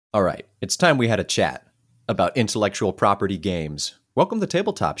All right, it's time we had a chat about intellectual property games. Welcome to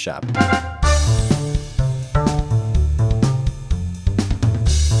Tabletop Shop.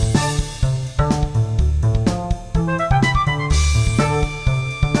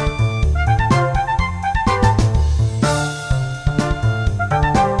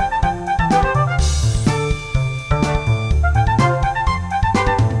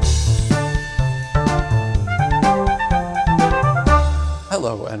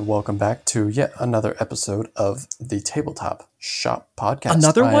 Hello and welcome back to yet another episode of the Tabletop Shop podcast.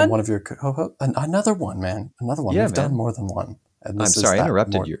 Another one? I am one of your co-hosts. Another one, man. Another one. Yeah, We've man. done more than one. And I'm this sorry, I is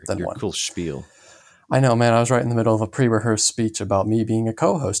interrupted your one. cool spiel. I know, man. I was right in the middle of a pre-rehearsed speech about me being a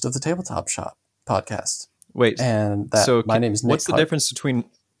co-host of the Tabletop Shop podcast. Wait, And that so my name is Nick. what's the difference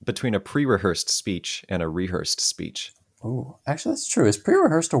between a pre-rehearsed speech and a rehearsed speech? Ooh, actually, that's true. Is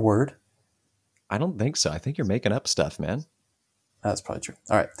pre-rehearsed a word? I don't think so. I think you're making up stuff, man. That's probably true.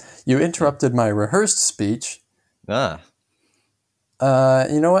 All right. You interrupted my rehearsed speech. Ah,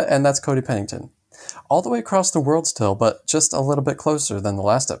 You know what? And that's Cody Pennington. All the way across the world still, but just a little bit closer than the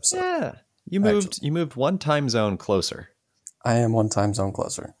last episode. yeah. You moved one time zone closer. I am one time zone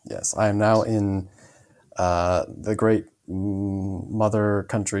closer. Yes, I am now in the great mother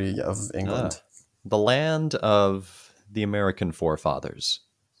country of England. The land of the American forefathers.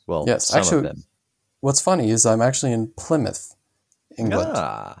 Well, Yes, some actually, of them. What's funny is I'm actually in Plymouth, England,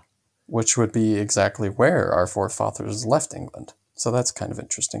 Ah, which would be exactly where our forefathers left England. So that's kind of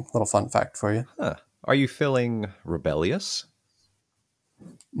interesting. Little fun fact for you. huh. Are you feeling rebellious?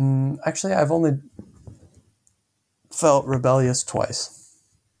 Actually, I've only felt rebellious twice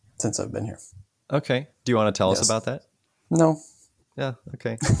since I've been here. Okay. Do you want to tell us Yes. about that? No. Yeah,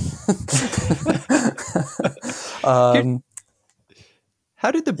 okay.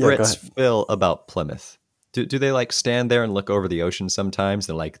 How did the Yeah, go Brits ahead. feel about Plymouth? Do they like stand there and look over the ocean sometimes?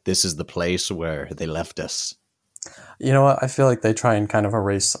 They're like, this is the place where they left us. You know what? I feel like they try and kind of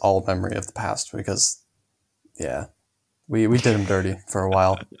erase all memory of the past because, yeah, we did them dirty for a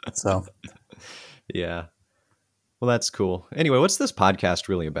while. So, Yeah. Well, that's cool. Anyway, what's this podcast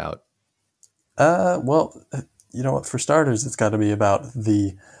really about? well, you know what? For starters, it's got to be about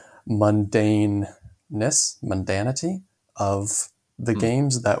the mundanity of the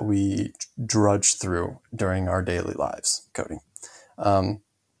games that we drudge through during our daily lives, Cody.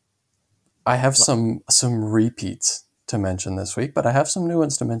 I have some repeats to mention this week, but I have some new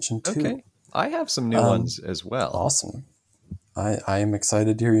ones to mention too. Okay. I have some new ones as well. Awesome. I am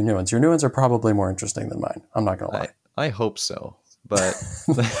excited to hear your new ones. Your new ones are probably more interesting than mine. I'm not going to lie. I hope so. But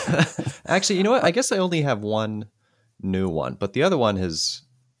actually, you know what? I guess I only have one new one, but the other one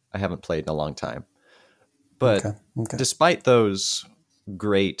I haven't played in a long time. But Okay. despite those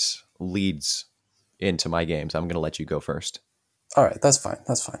great leads into my games, I'm going to let you go first. All right, that's fine.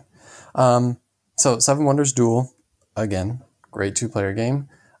 That's fine. So Seven Wonders Duel, again, great two-player game.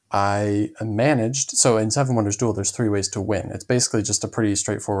 I managed, so in Seven Wonders Duel, there's 3 ways to win. It's basically just a pretty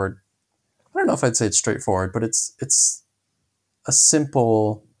straightforward, I don't know if I'd say it's straightforward, but it's a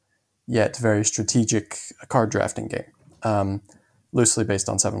simple yet very strategic card drafting game, loosely based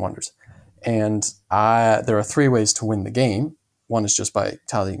on Seven Wonders. And there are 3 ways to win the game. One is just by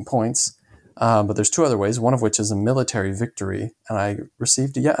tallying points. But there's 2 other ways, one of which is a military victory, and I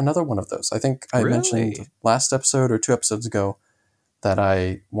received yet another one of those. I think I mentioned last episode or 2 episodes ago that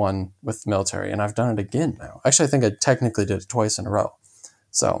I won with military, and I've done it again now. Actually, I think I technically did it twice in a row.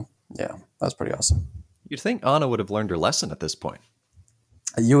 So, yeah, that's pretty awesome. You'd think Anna would have learned her lesson at this point.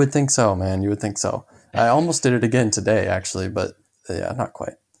 You would think so, man. You would think so. I almost did it again today, actually, but yeah, not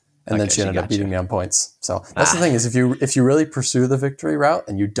quite. And then she ended up beating me on points. So that's the thing is, if you really pursue the victory route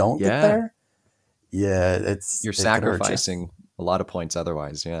and you don't get there, yeah, you're sacrificing a lot of points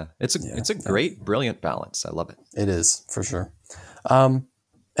otherwise. Yeah, it's a great, brilliant balance. I love it. It is for sure.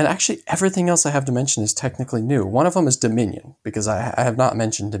 And actually, everything else I have to mention is technically new. One of them is Dominion because I have not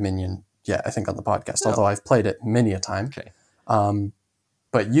mentioned Dominion yet. I think on the podcast, although I've played it many a time. Okay.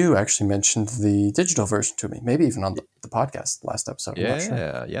 But you actually mentioned the digital version to me, maybe even on the podcast last episode. I'm not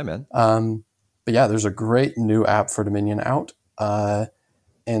sure. Yeah, man. But yeah, there's a great new app for Dominion out.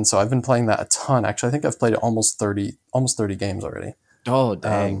 And so I've been playing that a ton. Actually, I think I've played almost 30 games already. Oh,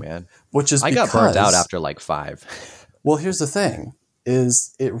 dang, man. Which is I got burnt out after like 5. Well, here's the thing,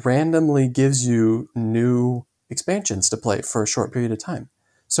 is it randomly gives you new expansions to play for a short period of time.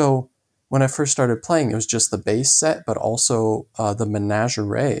 So when I first started playing, it was just the base set, but also the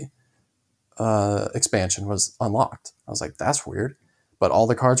Menagerie expansion was unlocked. I was like, that's weird. But all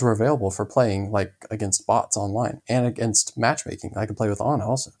the cards were available for playing like against bots online and against matchmaking. I could play with Anna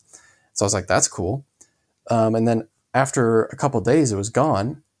also. So I was like, that's cool. And then after a couple of days, it was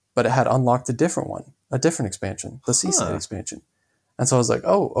gone. but it had unlocked a different one, a different expansion, the Seaside Huh. expansion. And so I was like,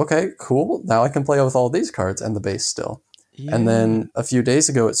 oh, okay, cool. Now I can play with all these cards and the base still. And Yeah. then a few days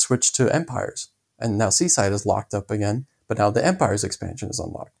ago, it switched to Empires. And now Seaside is locked up again, but now the Empires expansion is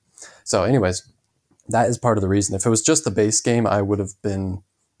unlocked. So anyways, that is part of the reason. If it was just the base game, I would have been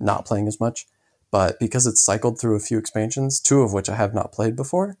not playing as much. But because it's cycled through a few expansions, two of which I have not played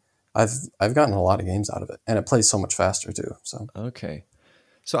before, I've gotten a lot of games out of it. And it plays so much faster too. So Okay.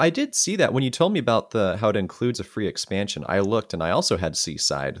 So I did see that when you told me about the how it includes a free expansion. I looked and I also had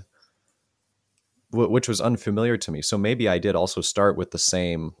Seaside, which was unfamiliar to me. So maybe I did also start with the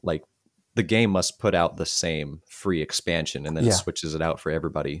same, like the game must put out the same free expansion and then it yeah. switches it out for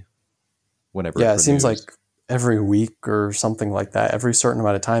everybody whenever Yeah, it it seems renews. like every week or something like that, every certain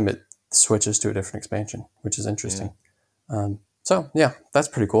amount of time, it switches to a different expansion, which is Yeah. interesting. So yeah, that's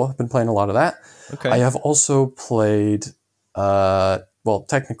pretty cool. I've been playing a lot of that. I Okay. have also played, well,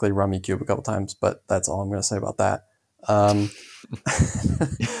 technically Rummy Cube a couple times, but that's all I'm going to say about that. Um,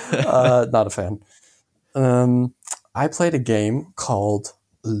 not a fan. I played a game called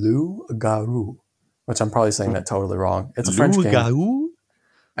Loup Garou, which I'm probably saying that totally wrong. It's a French game. Loup-garou?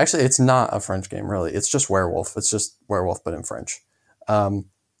 Actually, it's not a French game, really. It's just werewolf. It's just werewolf, but in French. Um,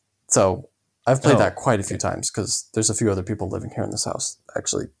 so I've played that Oh, quite a few okay. times because there's a few other people living here in this house.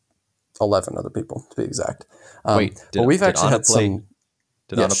 Actually, 11 other people to be exact. Wait, But we've did actually Anna had play? some.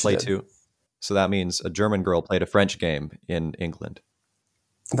 Did Yes, Anna she play did. too? So that means a German girl played a French game in England.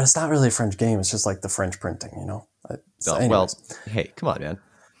 But it's not really a French game. It's just like the French printing, you know? So Oh, anyways. well, hey, come on, man.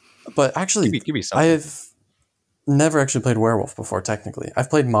 But actually, Give me something. I've never actually played werewolf before, technically. I've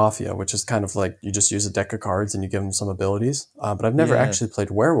played Mafia, which is kind of like you just use a deck of cards and you give them some abilities. But I've never Yeah. actually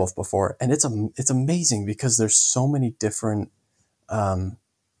played werewolf before. And it's amazing because there's so many um,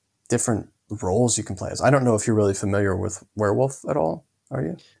 different roles you can play as. I don't know if you're really familiar with werewolf at all. Are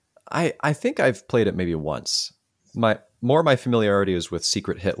you? I think I've played it maybe once. My familiarity is with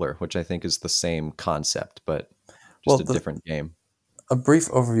Secret Hitler, which I think is the same concept, but Well, just a different game. a brief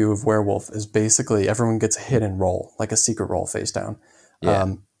overview of werewolf is basically everyone gets a hidden role, like a secret role face down.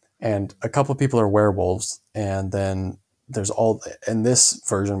 Yeah. And a couple of people are werewolves, and then there's all in this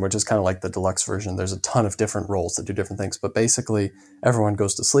version, which is kind of like the deluxe version. There's a ton of different roles that do different things, but basically everyone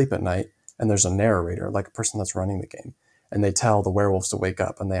goes to sleep at night, and there's a narrator, like a person that's running the game, and they tell the werewolves to wake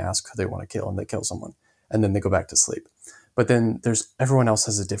up, and they ask who they want to kill, and they kill someone, and then they go back to sleep. But then there's everyone else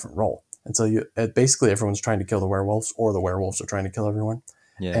has a different role, and so basically everyone's trying to kill the werewolves, or the werewolves are trying to kill everyone,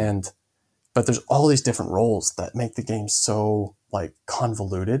 Yeah. and but there's all these different roles that make the game so like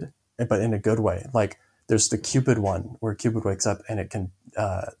convoluted, but in a good way. Like there's the Cupid one where Cupid wakes up and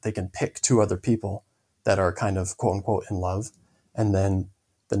they can pick two other people that are kind of quote unquote in love, and then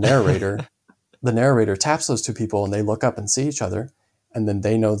the narrator the narrator taps those two people and they look up and see each other, and then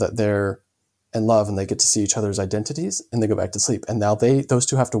they know that they're in love and they get to see each other's identities and they go back to sleep. And now those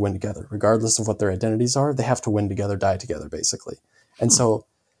two have to win together, regardless of what their identities are. They have to win together, die together, basically. And Hmm. so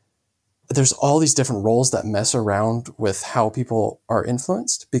there's all these different roles that mess around with how people are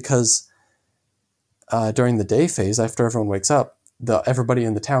influenced because during the day phase, after everyone wakes up, everybody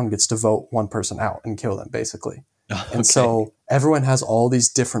in the town gets to vote one person out and kill them, basically. And Okay. so everyone has all these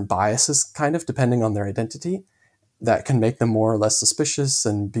different biases, kind of depending on their identity, that can make them more or less suspicious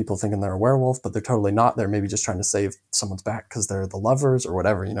and people thinking they're a werewolf, but they're totally not. They're maybe just trying to save someone's back because they're the lovers or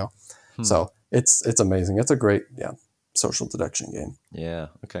whatever, you know. Hmm. So it's amazing. It's a great social deduction game. Yeah.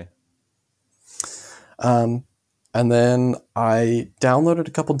 Okay. Um, and then I downloaded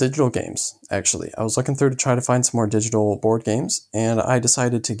a couple digital games, actually. I was looking through to try to find some more digital board games, and I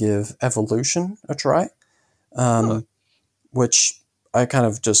decided to give Evolution a try, Huh. which I kind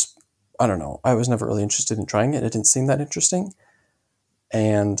of just, I don't know. I was never really interested in trying it. It didn't seem that interesting.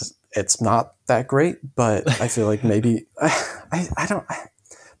 And it's not that great, but I feel like maybe, I don't,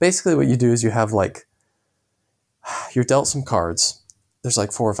 basically what you do is you have like, you're dealt some cards. There's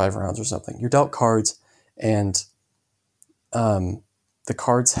like 4 or 5 rounds or something. You're dealt cards, and the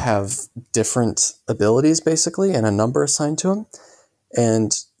cards have different abilities basically and a number assigned to them.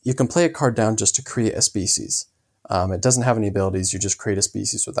 And you can play a card down just to create a species. It doesn't have any abilities. You just create a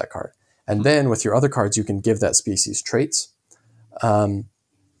species with that card. And then with your other cards, you can give that species traits.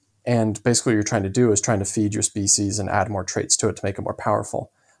 And basically what you're trying to do is trying to feed your species and add more traits to it to make it more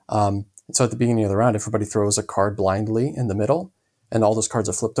powerful. So at the beginning of the round, everybody throws a card blindly in the middle, and all those cards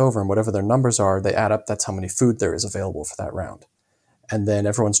are flipped over, and whatever their numbers are, they add up. That's how many food there is available for that round. And then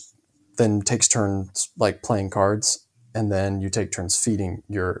everyone's then takes turns like playing cards, and then you take turns feeding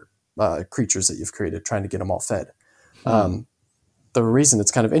your creatures that you've created, trying to get them all fed. Hmm. The reason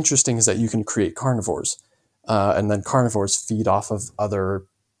it's kind of interesting is that you can create carnivores, and then carnivores feed off of other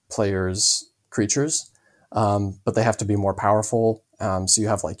players' creatures, but they have to be more powerful. So you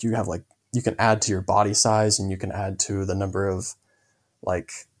can add to your body size, and you can add to the number of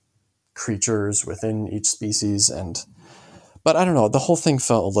like creatures within each species. But I don't know, the whole thing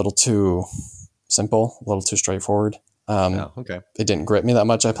felt a little too simple, a little too straightforward. Oh, okay. It didn't grip me that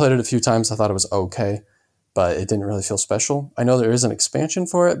much. I played it a few times. I thought it was okay, but it didn't really feel special. I know there is an expansion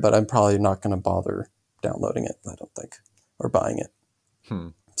for it, but I'm probably not going to bother downloading it, I don't think, or buying it.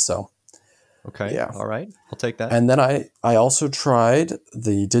 So, Okay. yeah. All right. I'll take that. And then I also tried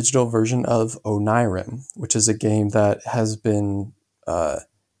the digital version of Onirim, which is a game that has been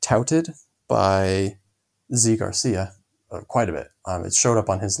touted by Z Garcia quite a bit. It showed up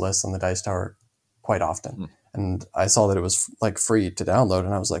on his list on the Dice Tower quite often. And I saw that it was like free to download,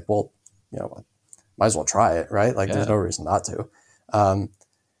 and I was like, well, might as well try it, right? Like, there's no reason not to.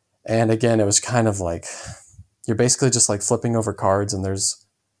 And again, it was kind of like, you're basically just like flipping over cards, and there's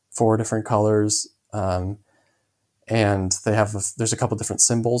 4 different colors, and there's a couple different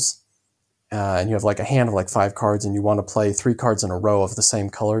symbols, and you have like a hand of like 5 cards, and you want to play 3 cards in a row of the same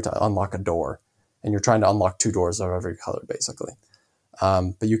color to unlock a door, and you're trying to unlock 2 doors of every color, basically.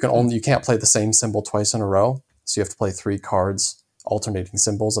 But you can't play the same symbol twice in a row, so you have to play 3 cards, alternating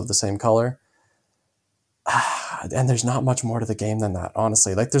symbols of the same color. And there's not much more to the game than that,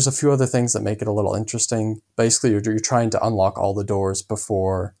 honestly. Like, there's a few other things that make it a little interesting. Basically, you're trying to unlock all the doors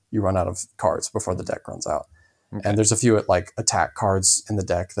before you run out of cards, before the deck runs out. Okay. And there's a few like attack cards in the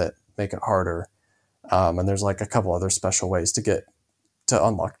deck that make it harder. And there's like a couple other special ways to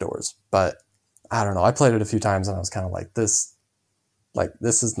unlock doors. But I don't know. I played it a few times, and I was kind of like, this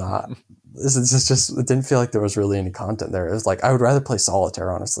is just, it didn't feel like there was really any content there. It was like, I would rather play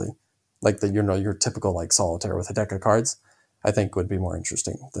solitaire, honestly. Like your typical like solitaire with a deck of cards, I think would be more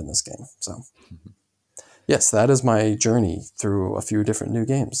interesting than this game. So yes, that is my journey through a few different new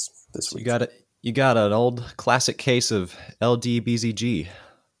games this week. You got an old classic case of LDBZG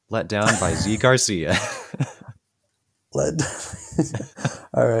let down by Z Garcia.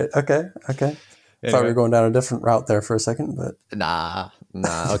 All right. Okay. Anyway. Thought we were going down a different route there for a second, but nah.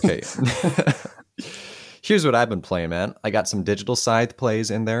 Okay. Here's what I've been playing, man. I got some digital scythe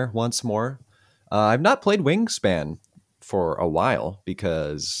plays in there once more. I've not played Wingspan for a while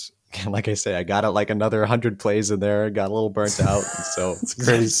because, like I say, I got like another 100 plays in there. Got a little burnt out, and so it's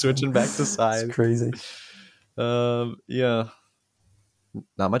crazy. Switching back to scythe. It's crazy. Yeah.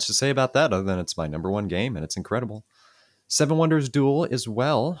 Not much to say about that other than it's my number 1 game and it's incredible. Seven Wonders Duel as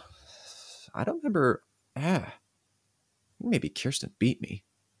well. I don't remember. Maybe Kirsten beat me.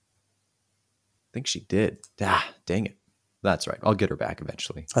 I think she did. Dang it. That's right. I'll get her back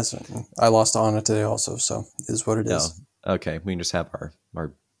eventually. That's right. I lost Anna today also, so it is what it is. Okay. We can just have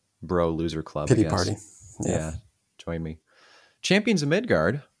our bro loser club. Pity party. Yeah. Join me. Champions of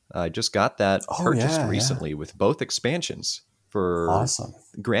Midgard. I just got that purchased recently with both expansions for awesome.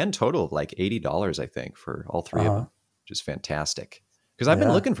 Grand total of like $80, I think, for all 3 of them, which is fantastic. Because I've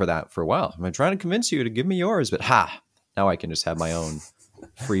been looking for that for a while. I've been trying to convince you to give me yours, but now I can just have my own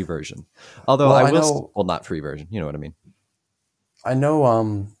free version. Although not free version. You know what I mean? I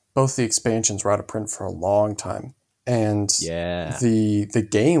know both the expansions were out of print for a long time. And the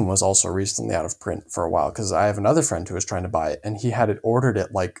game was also recently out of print for a while, because I have another friend who was trying to buy it, and he had it ordered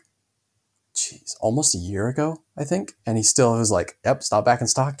at like, almost a year ago, I think. And he still was like, yep, it's not back in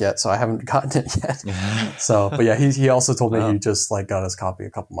stock yet, so I haven't gotten it yet. So, but yeah, he also told me he just like got his copy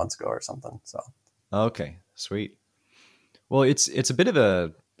a couple months ago or something. So okay, sweet. Well, it's a bit of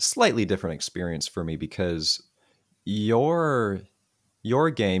a slightly different experience for me because your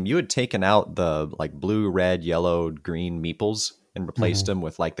game, you had taken out the like blue, red, yellow, green meeples and replaced them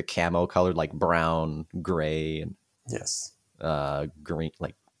with like the camo colored, like brown, gray, and green,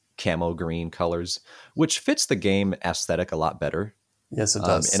 like camo green colors, which fits the game aesthetic a lot better. Yes, it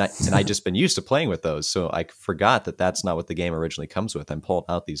does. And I just been used to playing with those, so I forgot that that's not what the game originally comes with. I'm pulling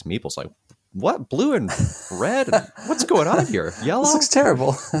out these meeples like, what, blue and red? What's going on here? Yellow? This looks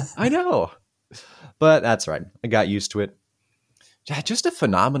terrible. I know. But that's right. I got used to it. Yeah, just a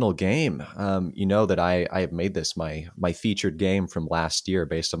phenomenal game. You know that I have made this my featured game from last year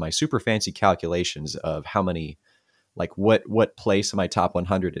based on my super fancy calculations of how many, like what place in my top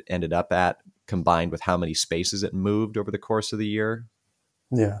 100 it ended up at, combined with how many spaces it moved over the course of the year.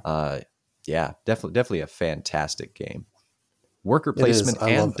 Yeah, definitely a fantastic game. Worker placement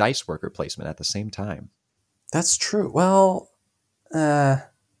and dice worker placement at the same time. That's true. Well,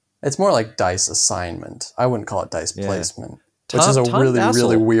 it's more like dice assignment. I wouldn't call it dice placement, which is a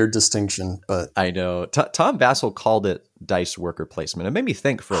really weird distinction. But I know Tom Vassell called it dice worker placement. It made me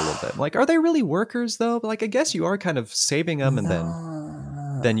think for a little bit. I'm like, are they really workers though? But like, I guess you are kind of saving them and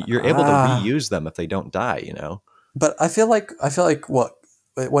then then you're able to ah. reuse them if they don't die, you know? But I feel like what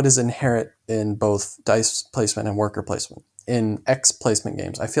is inherent in both dice placement and worker placement in X placement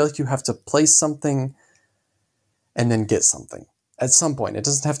games. I feel like you have to place something and then get something at some point. It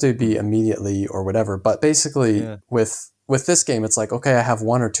doesn't have to be Mm, immediately or whatever. But basically, yeah. with this game, it's like, okay, I have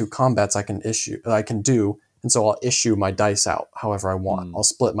one or two combats I can do, and so I'll issue my dice out however I want. Mm. I'll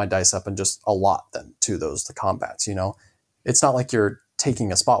split my dice up and just allot them to the combats. It's not like you're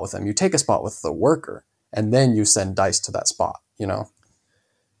taking a spot with them. You take a spot with the worker, and then you send dice to that spot.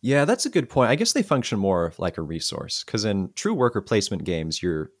 Yeah, that's a good point. I guess they function more like a resource because in true worker placement games,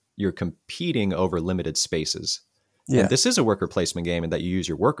 you're competing over limited spaces. And Yeah, this is a worker placement game in that you use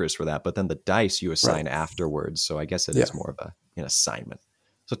your workers for that, but then the dice you right. assign afterwards. So I guess it Yeah. is more of an assignment.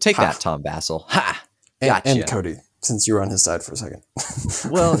 So take Ha. that, Tom Bassel. Ha! And Gotcha. Cody, since you were on his side for a second.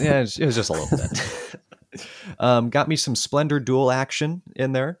 Well, yeah, it was just a little bit. Got me some Splendor dual action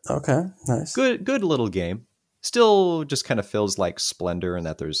in there. Okay, nice. Good little game. Still just kind of feels like Splendor in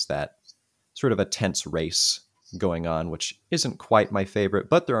that there's that sort of a tense race going on, which isn't quite my favorite,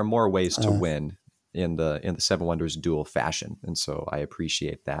 but there are more ways to Uh, win in the Seven Wonders dual fashion, and so I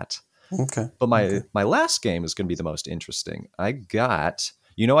appreciate that. okay, But okay. my last game is going to be the most interesting. I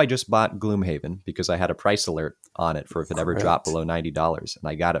just bought Gloomhaven because I had a price alert on it for if it ever dropped Correct. below $90, and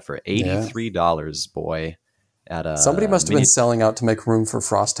I got it for Yeah. $83, boy, at Somebody a must have been mini. selling out to make room for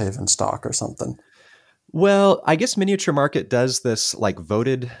Frosthaven stock or something. Well, I guess Miniature Market does this like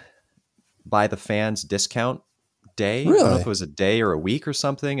voted by the fans discount day. I don't know if it Really? was a day or a week or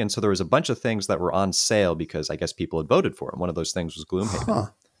something. And so there was a bunch of things that were on sale because I guess people had voted for it. One of those things was Gloomhaven. Huh.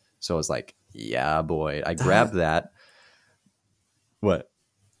 So I was like, yeah, boy. I grabbed That that. What?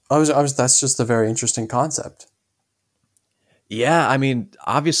 I was that's just a very interesting concept. Yeah, I mean,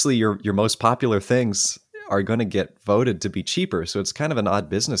 obviously your most popular things are going to get voted to be cheaper. So it's kind of an odd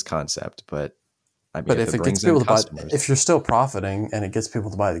business concept, but I mean, But if if it it gets brings in people to buy, customers, if you're still profiting and it gets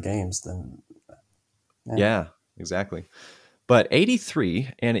people to buy the games, then yeah. yeah, exactly. But 83,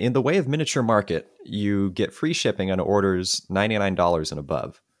 and in the way of Miniature Market, you get free shipping on orders $99 and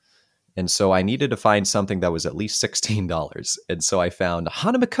above. And so I needed to find something that was at least $16. And so I found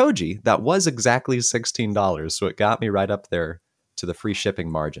Hanamakoji that was exactly $16. So it got me right up there to the free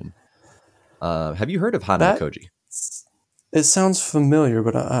shipping margin. Have you heard of That Hanamakoji? it sounds familiar,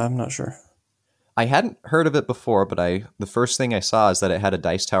 but I'm not sure. I hadn't heard of it before, but the first thing I saw is that it had a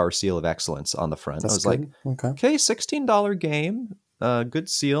Dice Tower seal of excellence on the front. I That's was like, good. Okay. okay, $16 game, good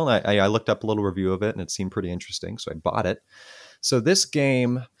seal. And I looked up a little review of it and it seemed pretty interesting. So I bought it. So this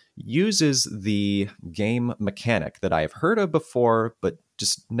game uses the game mechanic that I have heard of before, but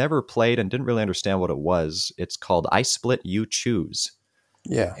just never played and didn't really understand what it was. It's called I Split, You Choose.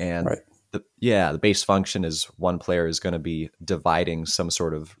 Yeah. And Right. the base function is one player is going to be dividing some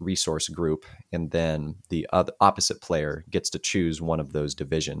sort of resource group, and then the opposite player gets to choose one of those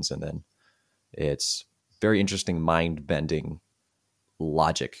divisions. And then it's very interesting, mind bending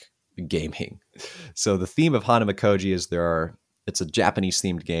logic gaming. So the theme of Hanamakoji is it's a Japanese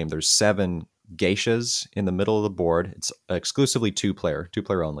themed game. There's 7 geishas in the middle of the board. It's exclusively two player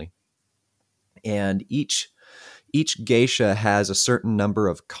only. And each geisha has a certain number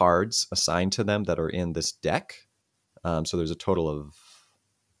of cards assigned to them that are in this deck. So there's a total of,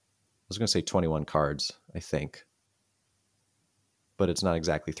 I was going to say 21 cards, I think, but it's not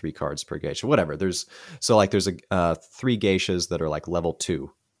exactly 3 cards per geisha. Whatever. There's 3 geishas that are like level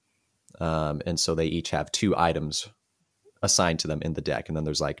 2, and so they each have 2 items assigned to them in the deck, and then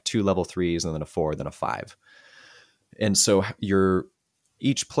there's like 2 level 3s, and then a 4, then a 5. And so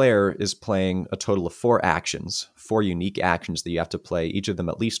each player is playing a total of 4 actions, 4 unique actions that you have to play, each of them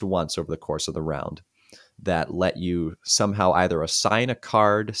at least once over the course of the round, that let you somehow either assign a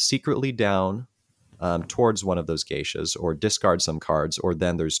card secretly down towards one of those geishas or discard some cards, or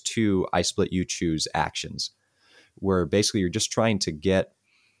then there's 2 I Split, You Choose actions, where basically you're just trying to get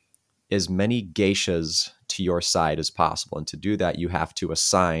as many geishas to your side as possible. And to do that, you have to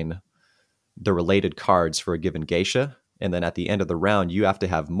assign the related cards for a given geisha. And then at the end of the round, you have to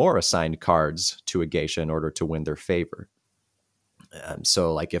have more assigned cards to a geisha in order to win their favor.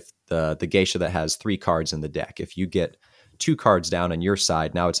 So like if the geisha that has 3 cards in the deck, if you get 2 cards down on your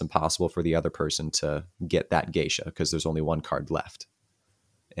side, now it's impossible for the other person to get that geisha because there's only 1 card left.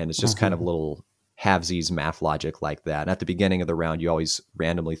 And it's just kind of a Mm-hmm. little halvesies math logic like that. And at the beginning of the round, you always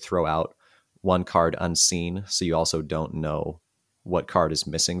randomly throw out 1 card unseen. So you also don't know what card is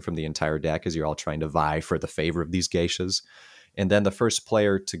missing from the entire deck as you're all trying to vie for the favor of these geishas. And then the first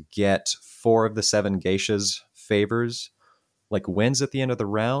player to get 4 of the 7 geishas favors like wins at the end of the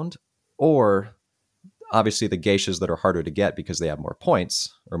round, or obviously the geishas that are harder to get because they have more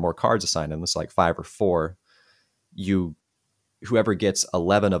points or more cards assigned them, it's like 5 or 4, whoever gets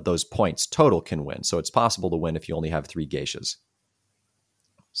 11 of those points total can win. So it's possible to win if you only have 3 geishas.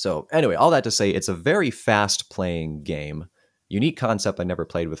 So anyway, all that to say, it's a very fast playing game. Unique concept I never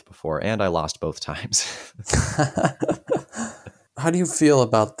played with before, and I lost both times. How do you feel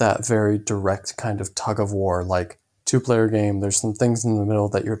about that very direct kind of tug of war, like 2-player game? There's some things in the middle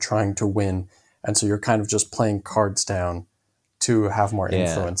that you're trying to win, and so you're kind of just playing cards down to have more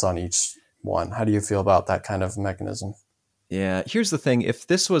influence on each one. How do you feel about that kind of mechanism? Yeah, here's the thing. If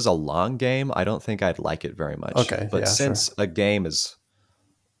this was a long game, I don't think I'd like it very much. Okay, but yeah, since sure. a game is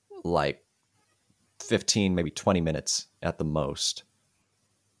like 15, maybe 20 minutes at the most,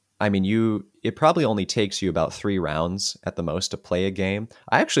 I mean, it probably only takes you about 3 rounds at the most to play a game.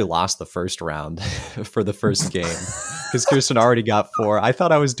 I actually lost the first round for the first game because Kirsten already got 4. I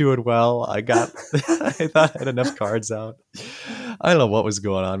thought I was doing well. I thought I had enough cards out. I don't know what was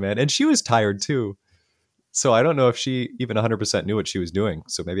going on, man. And she was tired too. So I don't know if she even 100% knew what she was doing.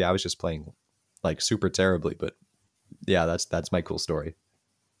 So maybe I was just playing like super terribly. But yeah, that's my cool story.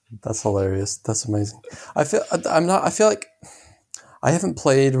 That's hilarious. That's amazing. I feel like I haven't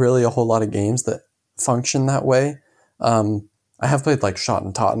played really a whole lot of games that function that way. I have played like Shot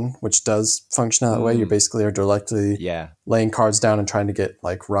and Totten, which does function that way. You basically are directly laying cards down and trying to get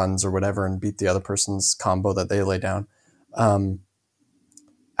like runs or whatever and beat the other person's combo that they lay down.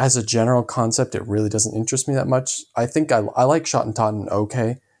 As a general concept, it really doesn't interest me that much. I think I like Shot and Totten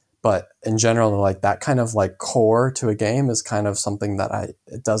okay, but in general, like that kind of like core to a game is kind of something that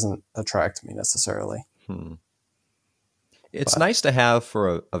it doesn't attract me necessarily. It's nice to have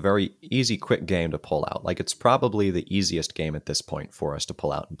for a very easy, quick game to pull out. Like it's probably the easiest game at this point for us to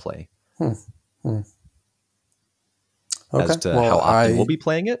pull out and play. Okay. As to how often we'll be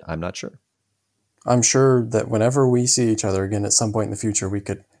playing it, I'm not sure. I'm sure that whenever we see each other again at some point in the future, we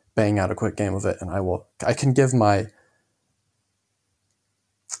could bang out a quick game of it, and I can give my,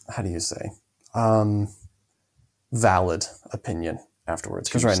 how do you say, valid opinion afterwards.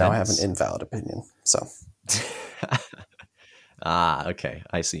 Because right now I have an invalid opinion. So. Okay.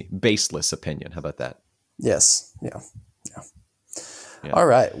 I see. Baseless opinion. How about that? Yes. Yeah. All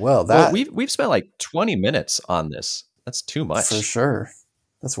right. Well, we've spent like 20 minutes on this. That's too much. For sure.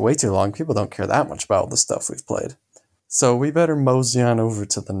 That's way too long. People don't care that much about all the stuff we've played. So we better mosey on over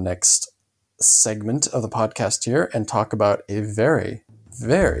to the next segment of the podcast here and talk about a very,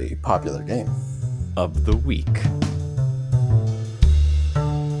 very popular game of the week.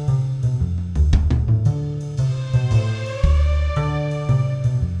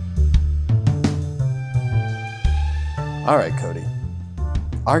 All right, Cody.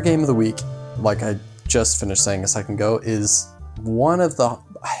 Our game of the week, like I just finished saying a second ago, is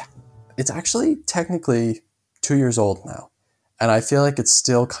it's actually technically 2 years old now. And I feel like it's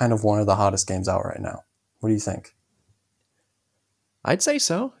still kind of one of the hottest games out right now. What do you think? I'd say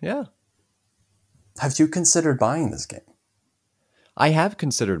so, yeah. Have you considered buying this game? I have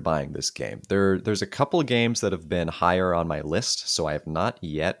considered buying this game. There's a couple of games that have been higher on my list, so I have not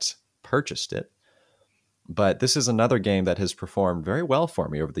yet purchased it. But this is another game that has performed very well for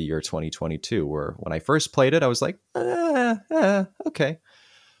me over the year 2022, where when I first played it, I was like, okay.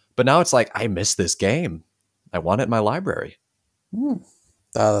 But now it's like, I miss this game. I want it in my library.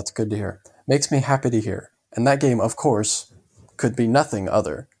 That's good to hear. Makes me happy to hear. And that game, of course, could be nothing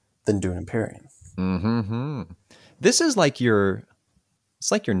other than Dune Imperium. Mm-hmm. This is like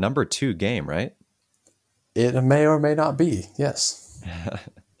it's like your number 2 game, right? It may or may not be, yes.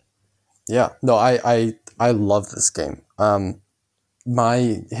 Yeah, no, I love this game.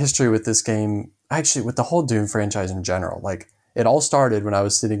 My history with this game, actually with the whole Dune franchise in general, like it all started when I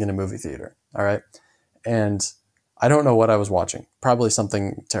was sitting in a movie theater, all right? And I don't know what I was watching, probably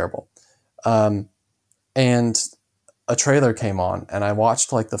something terrible. And a trailer came on and I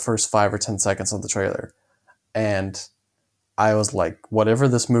watched like the first 5 or 10 seconds of the trailer. And I was like, whatever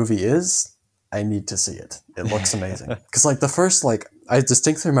this movie is, I need to see it. It looks amazing. Because like the first, like, I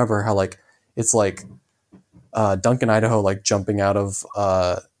distinctly remember how like, it's like Duncan Idaho like jumping out of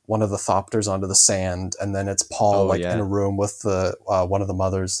one of the thopters onto the sand, and then it's Paul in a room with the one of the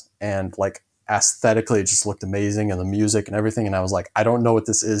mothers, and like aesthetically it just looked amazing, and the music and everything, and I was like, I don't know what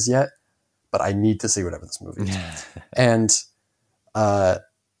this is yet, but I need to see whatever this movie is. And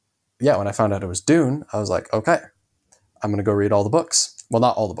when I found out it was Dune, I was like, okay, I'm gonna go read all the books. Well,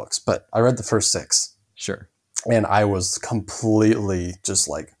 not all the books, but I read the first 6. Sure. And I was completely just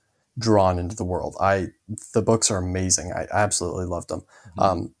like drawn into the world. The books are amazing. I absolutely loved them.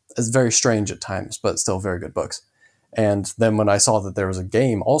 It's very strange at times, but still very good books. And then when I saw that there was a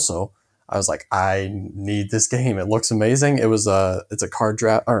game also, I was like, I need this game. It looks amazing. It's a card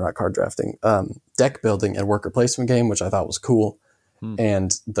draft, or not card drafting, deck building and worker placement game, which I thought was cool. Hmm.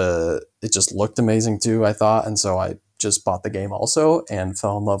 And it just looked amazing too, I thought. And so I just bought the game also and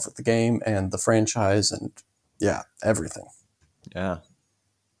fell in love with the game and the franchise and yeah, everything. Yeah.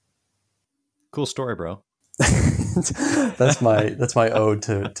 Cool story, bro. That's my ode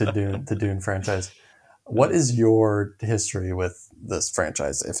to Dune, the Dune franchise. What is your history with this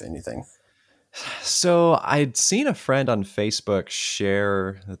franchise, if anything? So I'd seen a friend on Facebook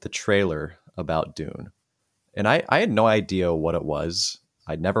share the trailer about Dune, and I had no idea what it was.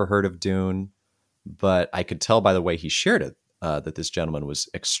 I'd never heard of Dune, but I could tell by the way he shared it that this gentleman was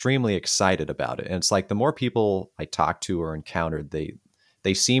extremely excited about it. And it's like the more people I talked to or encountered,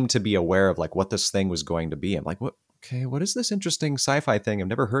 they seemed to be aware of like what this thing was going to be. I'm like, what? Okay, what is this interesting sci-fi thing I've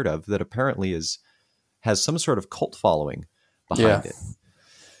never heard of that apparently has some sort of cult following behind it?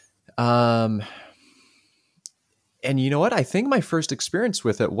 And you know what? I think my first experience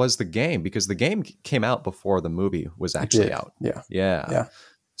with it was the game, because the game came out before the movie was actually out. Yeah.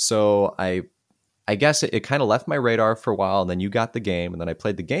 So I guess it kind of left my radar for a while, and then you got the game, and then I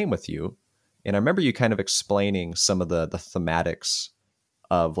played the game with you. And I remember you kind of explaining some of the thematics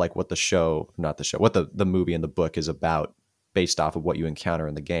of like what what the movie and the book is about based off of what you encounter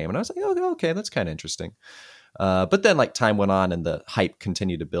in the game. And I was like, oh, okay, that's kind of interesting. But then like time went on and the hype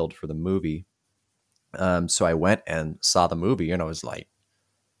continued to build for the movie. So I went and saw the movie and I was like,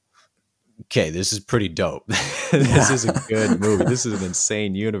 okay, this is pretty dope. This is a good movie. This is an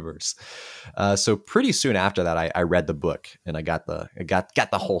insane universe. So pretty soon after that, I read the book and I got the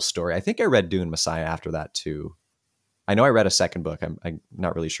whole story. I think I read Dune Messiah after that too. I know I read a second book. I'm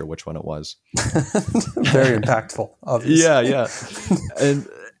not really sure which one it was. Very impactful, obviously. Yeah. And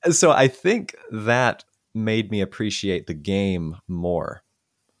so I think that made me appreciate the game more,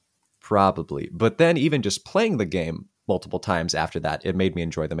 probably. But then even just playing the game multiple times after that, it made me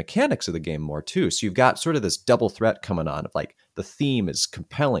enjoy the mechanics of the game more too. So you've got sort of this double threat coming on of like the theme is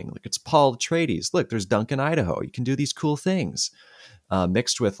compelling. Like it's Paul Atreides. Look, there's Duncan, Idaho. You can do these cool things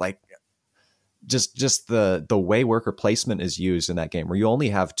mixed with like just the way worker placement is used in that game, where you only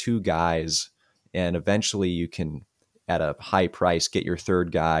have two guys and eventually you can at a high price get your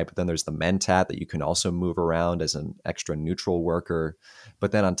third guy, but then there's the mentat that you can also move around as an extra neutral worker.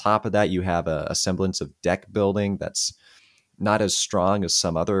 But then on top of that, you have a semblance of deck building that's not as strong as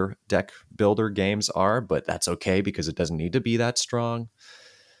some other deck builder games are, but that's okay because it doesn't need to be that strong.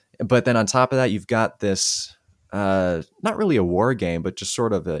 But then on top of that, you've got this not really a war game, but just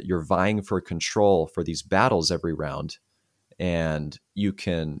sort of you're vying for control for these battles every round, and you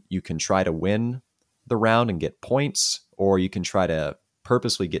can try to win the round and get points, or you can try to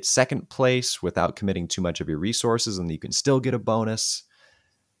purposely get second place without committing too much of your resources, and you can still get a bonus.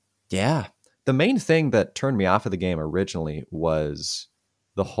 Yeah, the main thing that turned me off of the game originally was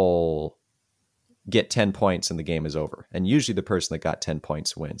the whole get 10 points and the game is over. And usually the person that got 10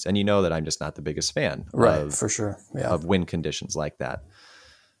 points wins. And you know that I'm just not the biggest fan for sure. Yeah. of win conditions like that.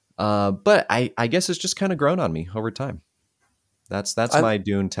 But I guess it's just kind of grown on me over time. That's my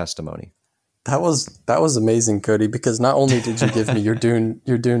Dune testimony. That was amazing, Cody, because not only did you give me your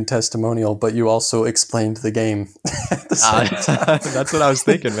Dune testimonial, but you also explained the game at the same time. That's what I was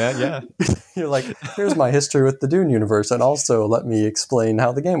thinking, man. Yeah. You're like, here's my history with the Dune universe, and also let me explain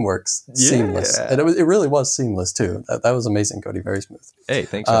how the game works. Yeah. Seamless. And it really was seamless too. That was amazing, Cody. Very smooth. Hey,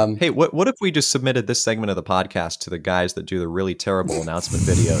 thanks. Hey, what if we just submitted this segment of the podcast to the guys that do the really terrible announcement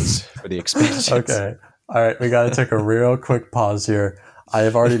videos for the expansions? Okay. All right. We got to take a real quick pause here. I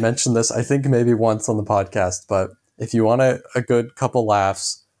have already mentioned this, I think maybe once on the podcast, but if you want a good couple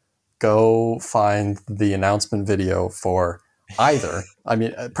laughs, go find the announcement video for either, I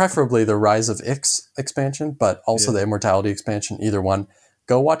mean, preferably the Rise of Ix expansion, but also the Immortality expansion, either one.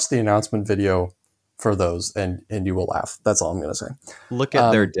 Go watch the announcement video for those and you will laugh. That's all I'm going to say. Look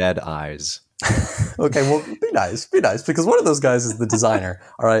at their dead eyes. Okay, well, be nice, because one of those guys is the designer,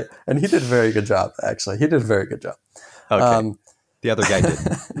 all right? And he did a very good job, actually. He did a very good job. Okay. The other guy did.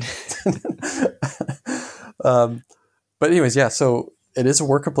 But anyways, yeah, so it is a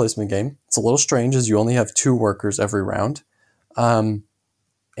worker placement game. It's a little strange as you only have 2 workers every round. But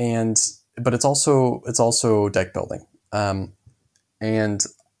it's also deck building. And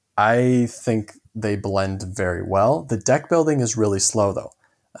I think they blend very well. The deck building is really slow though.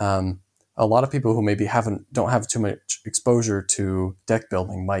 A lot of people who maybe don't have too much exposure to deck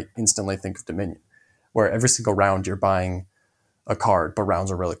building might instantly think of Dominion, where every single round you're buying a card, but rounds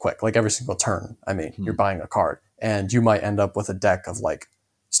are really quick. Like every single turn, you're buying a card, and you might end up with a deck of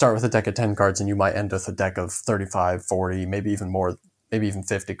start with a deck of 10 cards, and you might end with a deck of 35, 40, maybe even more maybe even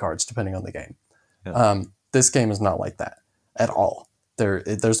 50 cards, depending on the game. Yeah. This game is not like that at all.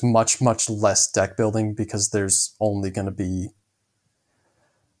 There's much, much less deck building because there's only going to be,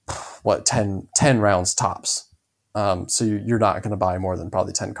 10 rounds tops. So you're not going to buy more than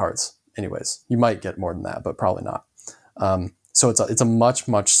probably 10 cards anyways. You might get more than that, but probably not. So it's a much,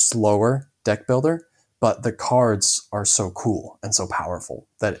 much slower deck builder, but the cards are so cool and so powerful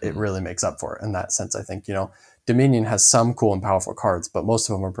that it really makes up for it in that sense. I think, Dominion has some cool and powerful cards, but most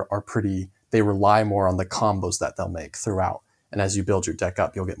of them are pretty, they rely more on the combos that they'll make throughout. And as you build your deck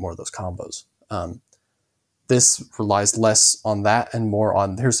up, you'll get more of those combos. This relies less on that and more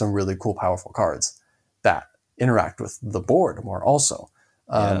on, here's some really cool, powerful cards that interact with the board more also.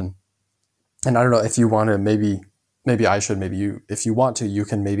 And I don't know if you want to, maybe I should, maybe you, if you want to, you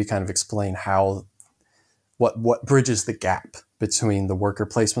can maybe kind of explain how, what bridges the gap between the worker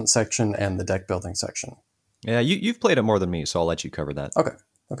placement section and the deck building section. Yeah, you've played it more than me, so I'll let you cover that.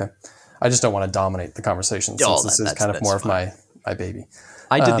 Okay. I just don't want to dominate the conversation since this is kind of more of my baby.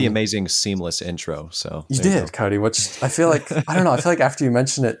 I did the amazing seamless intro, so you did, Cody. Which I feel like I don't know. I feel like after you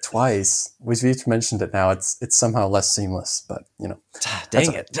mentioned it twice, we've each mentioned it now. It's somehow less seamless, but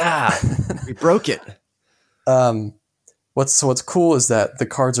dang it, we broke it. What's cool is that the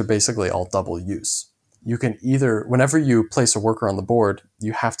cards are basically all double use. You can either, whenever you place a worker on the board,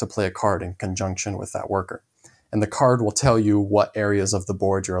 you have to play a card in conjunction with that worker, and the card will tell you what areas of the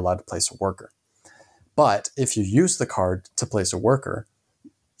board you're allowed to place a worker. But if you use the card to place a worker,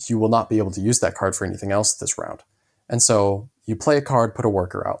 you will not be able to use that card for anything else this round. And so you play a card, put a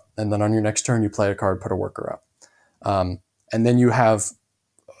worker out. And then on your next turn, you play a card, put a worker out. And then you have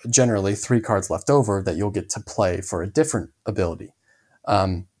generally 3 cards left over that you'll get to play for a different ability.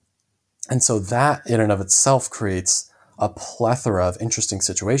 And so that in and of itself creates a plethora of interesting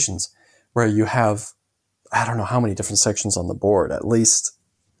situations where you have, I don't know how many different sections on the board, at least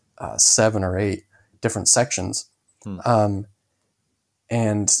 7 or 8 different sections.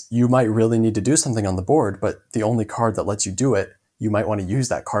 And you might really need to do something on the board, but the only card that lets you do it, you might want to use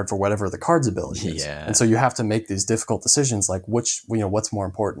that card for whatever the card's ability is. Yeah. And so you have to make these difficult decisions, like what's more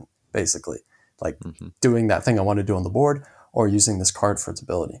important, basically. Like doing that thing I want to do on the board or using this card for its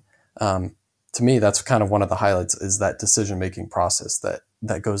ability. To me, that's kind of one of the highlights, is that decision-making process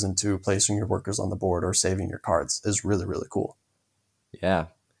that goes into placing your workers on the board or saving your cards is really, really cool. Yeah.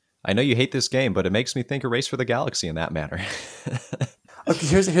 I know you hate this game, but it makes me think of Race for the Galaxy in that manner. Okay,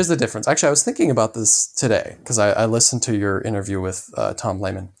 here's the difference. Actually, I was thinking about this today because I listened to your interview with Tom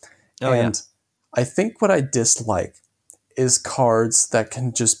Lehman. And I think what I dislike is cards that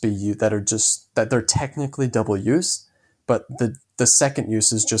can just be used, that they're technically double use, but the second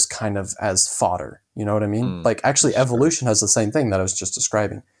use is just kind of as fodder. You know what I mean? Like actually Evolution has the same thing that I was just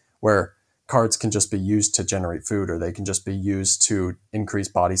describing, where cards can just be used to generate food, or they can just be used to increase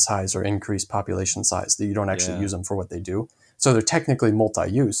body size or increase population size, that you don't actually use them for what they do. So they're technically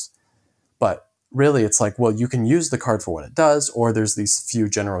multi-use, but really it's like, well, you can use the card for what it does, or there's these few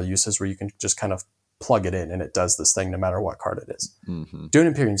general uses where you can just kind of plug it in and it does this thing no matter what card it is. Dune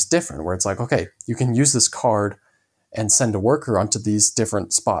Imperium is different, where it's like, okay, you can use this card and send a worker onto these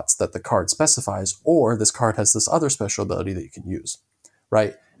different spots that the card specifies, or this card has this other special ability that you can use,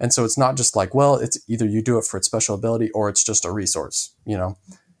 right? And so it's not just like, well, it's either you do it for its special ability or it's just a resource,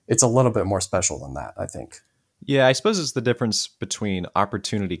 It's a little bit more special than that, I think. Yeah, I suppose it's the difference between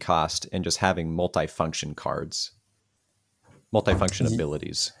opportunity cost and just having multifunction cards, multifunction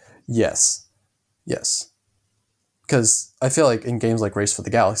abilities. Yes. Because I feel like in games like Race for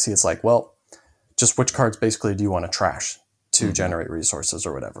the Galaxy, it's like, well, just which cards basically do you want to trash to generate resources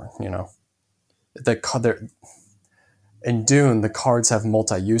or whatever, In Dune, the cards have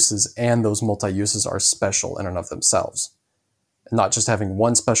multi-uses, and those multi-uses are special in and of themselves. Not just having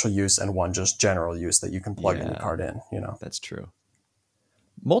one special use and one just general use that you can plug any card in, That's true.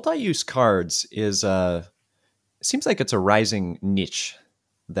 Multi-use cards seems like it's a rising niche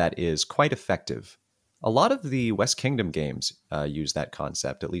that is quite effective. A lot of the West Kingdom games use that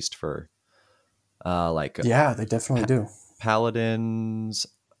concept, at least for yeah, they definitely do. Paladins,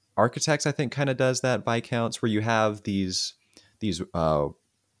 Architects, I think, kind of does that Viscounts, where you have these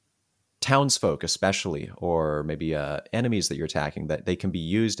townsfolk, especially, or maybe enemies that you're attacking, that they can be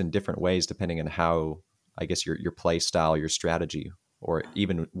used in different ways depending on how, I guess, your play style, your strategy, or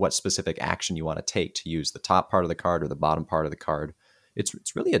even what specific action you want to take to use the top part of the card or the bottom part of the card.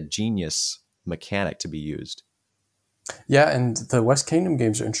 It's really a genius mechanic to be used. Yeah, and the West Kingdom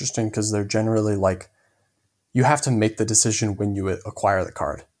games are interesting because they're generally like, you have to make the decision when you acquire the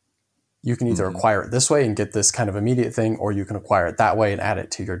card. You can either acquire it this way and get this kind of immediate thing, or you can acquire it that way and add it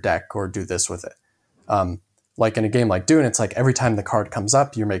to your deck or do this with it. like in a game like Dune, it's like every time the card comes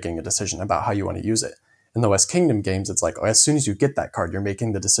up, you're making a decision about how you want to use it. In the West Kingdom games, it's like, as soon as you get that card, you're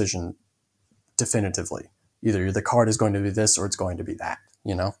making the decision definitively. Either the card is going to be this or it's going to be that,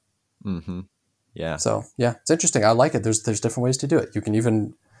 you know? Mm-hmm. Yeah. So yeah, it's interesting. I like it. There's different ways to do it. You can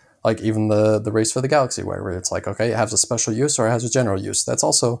even even the Race for the Galaxy way, where it's like, okay, it has a special use or it has a general use. That's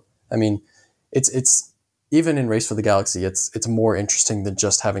also, I mean, it's even in Race for the Galaxy, it's more interesting than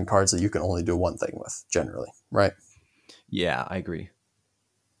just having cards that you can only do one thing with generally, right? Yeah, I agree.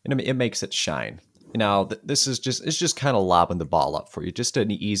 And I mean, it makes it shine. Now, this is it's just kind of lobbing the ball up for you, just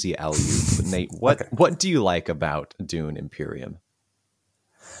an easy alley-oop. But Nate, Okay. what do you like about Dune Imperium?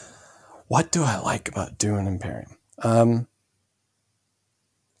 What do I like about Dune Imperium?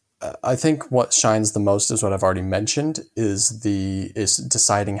 I think what shines the most is what I've already mentioned is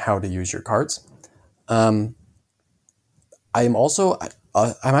deciding how to use your cards. I am also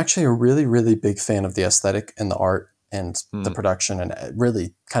I'm actually a really, really big fan of the aesthetic and the art and the production and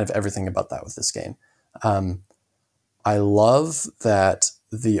really kind of everything about that with this game. I love that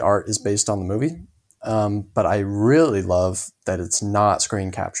the art is based on the movie, but I really love that it's not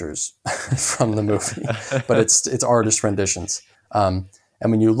screen captures from the movie, but it's artist renditions.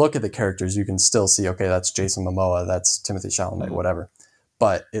 And when you look at the characters, you can still see, okay, that's Jason Momoa, that's Timothy Chalamet, whatever.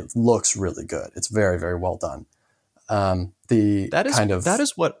 But it looks really good. It's very, very well done. That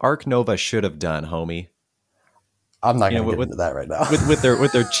is what Arc Nova should have done, homie. I'm not going to get into that right now. with their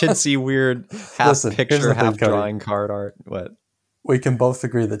chintzy, weird half picture, half drawing card art. What? We can both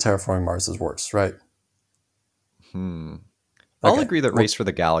agree that Terraforming Mars is worse, right? I'll agree that Race for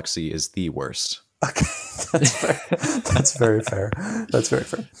the Galaxy is the worst. Okay, that's fair. That's very fair. That's very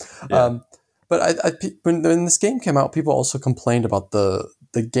fair. Yeah. But when this game came out, people also complained about the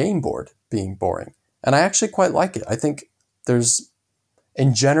game board being boring, and I actually quite like it. I think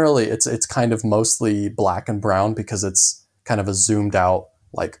in generally, it's kind of mostly black and brown because it's kind of a zoomed out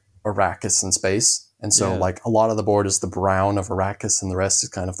like Arrakis in space, and so like a lot of the board is the brown of Arrakis, and the rest is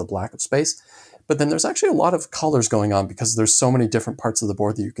kind of the black of space. But then there's actually a lot of colors going on because there's so many different parts of the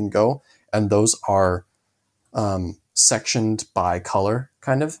board that you can go, and those are sectioned by color,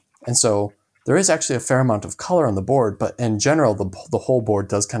 kind of. And so there is actually a fair amount of color on the board, but in general, the whole board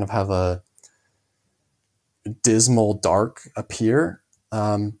does kind of have a dismal, dark appear,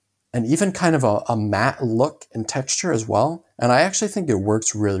 and even kind of a matte look and texture as well. And I actually think it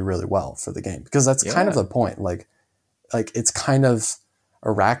works really, really well for the game because that's kind of the point. Like it's kind of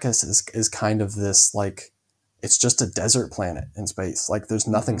Arrakis is kind of this like it's just a desert planet in space. Like there's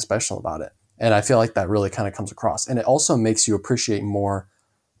nothing special about it. And I feel like that really kind of comes across. And it also makes you appreciate more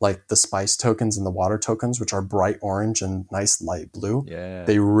like the spice tokens and the water tokens, which are bright orange and nice light blue. Yeah.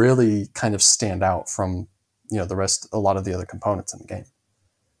 They really kind of stand out from, the rest, a lot of the other components in the game.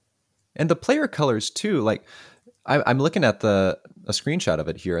 And the player colors too. Like I'm looking at a screenshot of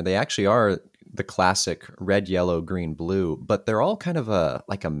it here, and they actually are the classic red, yellow, green, blue, but they're all kind of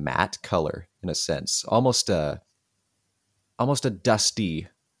like a matte color in a sense, almost a dusty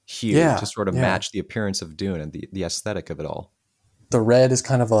hue to sort of match the appearance of Dune and the aesthetic of it all. The red is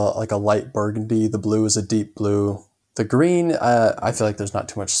kind of like a light burgundy. The blue is a deep blue. The green, I feel like there's not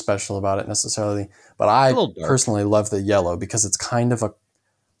too much special about it necessarily, but I personally love the yellow because it's kind of a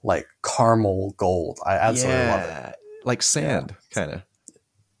like caramel gold. I absolutely love it. Like sand, kind of.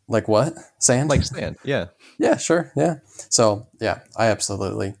 Like what? Sand? Like sand, yeah. Yeah, sure, yeah. So, yeah, I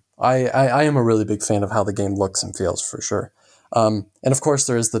absolutely... I am a really big fan of how the game looks and feels, for sure. And of course,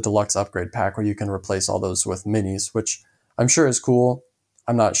 there is the deluxe upgrade pack where you can replace all those with minis, which I'm sure is cool.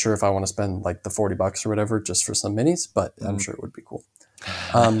 I'm not sure if I want to spend like the $40 or whatever just for some minis, but I'm sure it would be cool.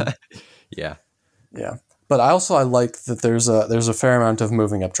 Yeah. Yeah. But I like that there's a fair amount of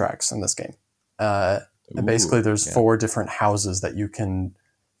moving up tracks in this game. And basically, there's 4 different houses that you can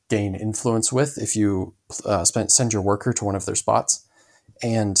gain influence with if you send your worker to one of their spots.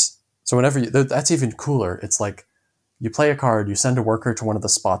 And so whenever that's even cooler. It's like you play a card, you send a worker to one of the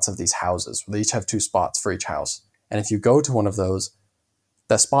spots of these houses. They each have 2 spots for each house. And if you go to one of those,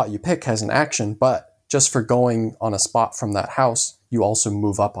 the spot you pick has an action, but just for going on a spot from that house, you also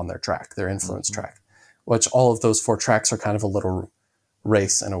move up on their track, their influence track, which all of those 4 tracks are kind of a little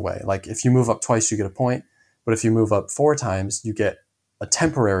race in a way. Like if you move up twice, you get a point. But if you move up 4 times, you get a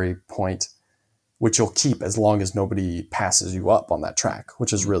temporary point, which you'll keep as long as nobody passes you up on that track,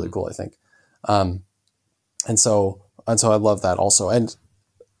 which is really cool, I think. And so I love that also. And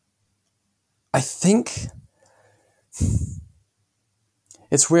I think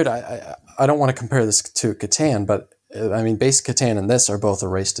it's weird. I don't want to compare this to Catan, but I mean, base Catan and this are both a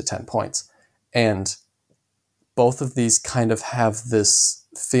race to 10 points. And both of these kind of have this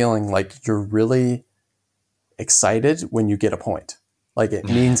feeling like you're really excited when you get a point. Like it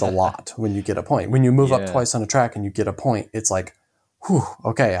means a lot when you get a point. When you move up Yeah. twice on a track and you get a point, it's like, whew,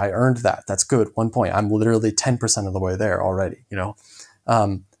 okay, I earned that. That's good. 1 point. I'm literally 10% of the way there already, you know?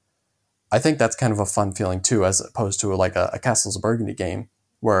 Um, I think that's kind of a fun feeling too, as opposed to like a Castles of Burgundy game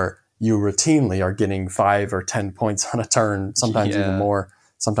where you routinely are getting 5 or 10 points on a turn, sometimes even Yeah. more,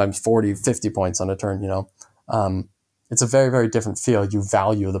 sometimes 40, 50 points on a turn, you know? It's a very, very different feel. You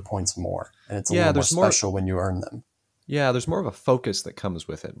value the points more, and it's a Yeah, little more there's more special when you earn them. yeah, there's more of a focus that comes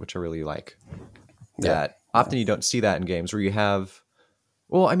with it, which I really like. Yeah. That Yeah. often you don't see that in games where you have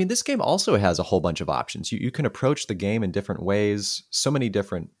well, I mean, this game also has a whole bunch of options. You can approach the game in different ways, so many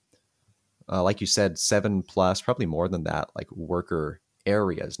different like you said, 7 plus, probably more than that, like worker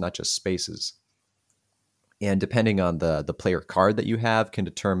areas, not just spaces. And depending on the player card that you have can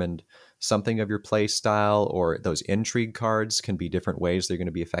determine something of your play style, or those intrigue cards can be different ways they're going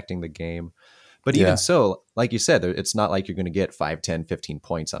to be affecting the game. But even Yeah. so, like you said, it's not like you're going to get 5, 10, 15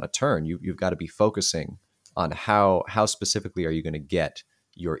 points on a turn. You've got to be focusing on how specifically are you going to get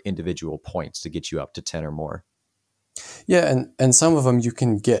your individual points to get you up to 10 or more. Yeah, and some of them you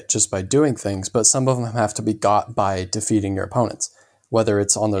can get just by doing things, but some of them have to be got by defeating your opponents, whether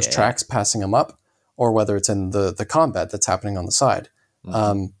it's on those Yeah. tracks passing them up, or whether it's in the combat that's happening on the side. Hmm.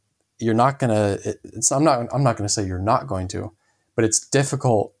 Um, you're not gonna. I'm not gonna say you're not going to, but it's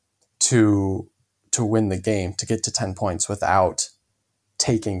difficult to win the game to get to 10 points without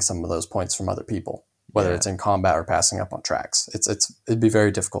taking some of those points from other people, whether Yeah. it's in combat or passing up on tracks. It'd be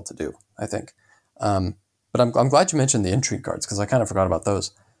very difficult to do, I think. Um, but I'm glad you mentioned the intrigue cards because I kind of forgot about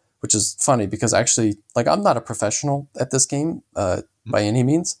those, which is funny because actually, like, I'm not a professional at this game by any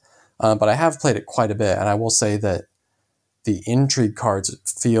means, but I have played it quite a bit, and I will say that the intrigue cards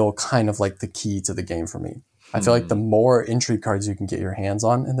feel kind of like the key to the game for me. I feel like the Hmm. more intrigue cards you can get your hands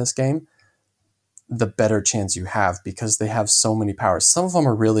on in this game, the better chance you have because they have so many powers. Some of them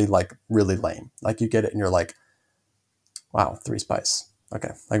are really like really lame. Like you get it and you're like, wow, 3 spice.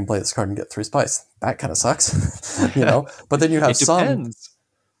 Okay, I can play this card and get 3 spice. That kind of sucks, you know. But then you have It some. depends.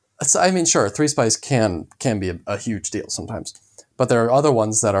 I mean, sure, 3 spice can be a huge deal sometimes, but there are other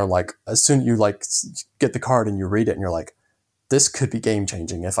ones that are like as soon you like get the card and you read it and you're like, this could be game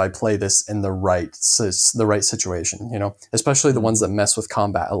changing if I play this in the right situation, you know. Especially the ones Hmm. that mess with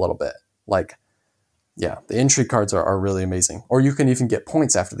combat a little bit, like yeah, the intrigue cards are really amazing. Or you can even get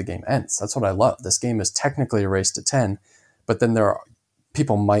points after the game ends. That's what I love. This game is technically a race to 10, but then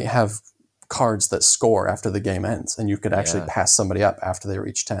people might have cards that score after the game ends, and you could actually Yeah. pass somebody up after they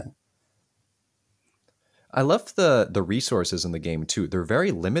reach 10. I love the resources in the game too. They're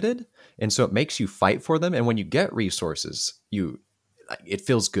very limited, and so it makes you fight for them. And when you get resources, it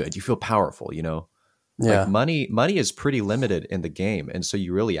feels good. You feel powerful. Like Yeah, money is pretty limited in the game, and so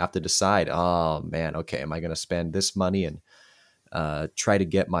you really have to decide. Oh man, okay, am I going to spend this money and try to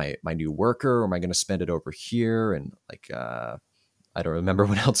get my new worker, or am I going to spend it over here? And like I don't remember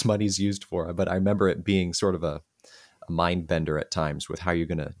what else money's used for, but I remember it being sort of a mind bender at times with how you're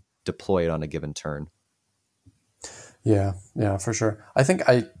going to deploy it on a given turn. yeah, for sure. I think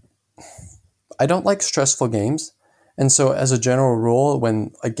I don't like stressful games, and so as a general rule,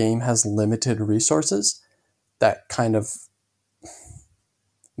 when a game has limited resources, that kind of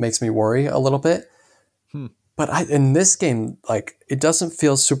makes me worry a little bit. Hmm. But in this game, like it doesn't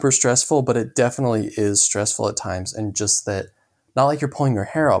feel super stressful, but it definitely is stressful at times. And just that, not like you're pulling your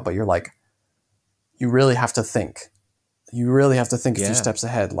hair out, but you're like, you really have to think. You really have to think a few Yeah. steps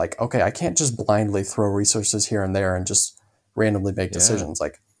ahead. Like, okay, I can't just blindly throw resources here and there and just randomly make Yeah. decisions.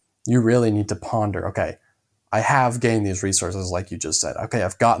 Like, you really need to ponder. Okay, I have gained these resources, like you just said. Okay,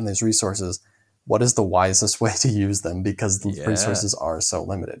 I've gotten these resources. What is the wisest way to use them? Because the Yeah. resources are so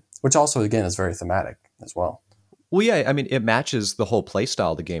limited, which also, again, is very thematic as well. Well, yeah, I mean, it matches the whole play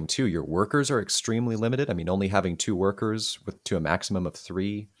style of the game too. Your workers are extremely limited. I mean, only having 2 workers to a maximum of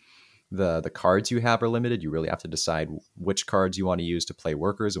 3. The cards you have are limited. You really have to decide which cards you want to use to play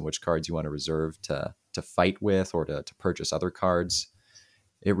workers and which cards you want to reserve to fight with or to purchase other cards.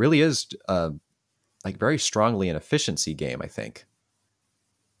 It really is like very strongly an efficiency game, I think.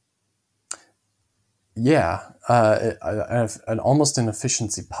 Yeah, an almost an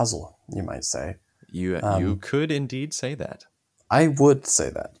efficiency puzzle, you might say. You Um, could indeed say that. I would say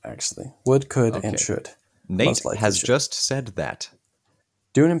that actually. Would, could, and Okay. should. Nate Most likely has should. just said that.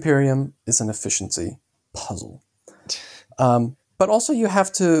 Dune Imperium is an efficiency puzzle. But also, you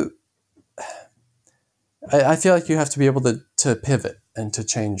have to. I feel like you have to be able to pivot and to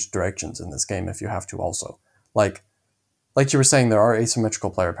change directions in this game if you have to. Also, like you were saying, there are asymmetrical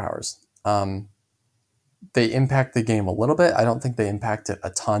player powers. They impact the game a little bit. I don't think they impact it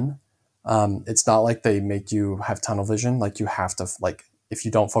a ton. It's not like they make you have tunnel vision. Like you have to, like, if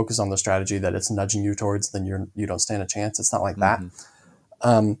you don't focus on the strategy that it's nudging you towards, then you don't stand a chance. It's not like that. Mm-hmm.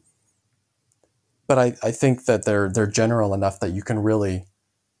 Um, but I think that they're general enough that you can really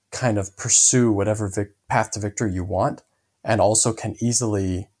kind of pursue whatever path to victory you want, and also can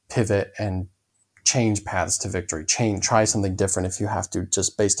easily pivot and change paths to victory. Try something different if you have to,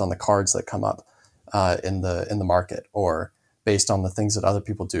 just based on the cards that come up in the market, or based on the things that other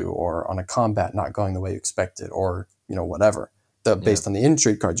people do, or on a combat not going the way you expected, or whatever. Based on the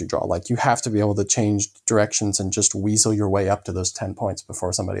intrigue cards you draw, like you have to be able to change directions and just weasel your way up to those 10 points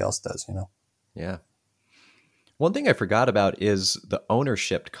before somebody else does. Yeah. One thing I forgot about is the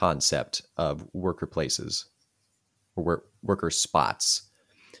ownership concept of worker places or worker spots.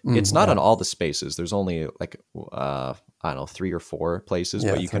 It's not on all the spaces. There's only like, I don't know, 3 or 4 places,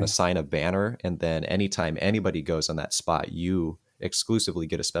 but you can assign a banner. And then anytime anybody goes on that spot, you exclusively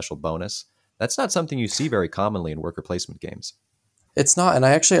get a special bonus. That's not something you see very commonly in worker placement games. It's not. And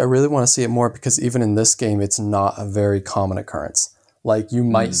I really want to see it more, because even in this game, it's not a very common occurrence. Like you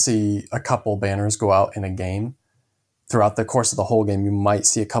might see a couple banners go out in a game. Throughout the course of the whole game, you might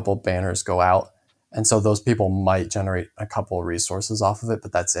see a couple banners go out. And so those people might generate a couple of resources off of it,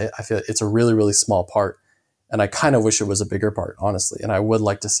 but that's it. I feel it's a really, really small part. And I kind of wish it was a bigger part, honestly. And I would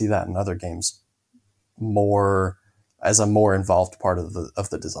like to see that in other games more, as a more involved part of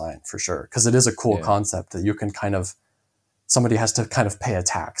the design, for sure. Because it is a cool concept that you can somebody has to kind of pay a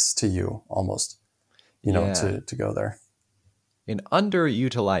tax to you almost, to go there. An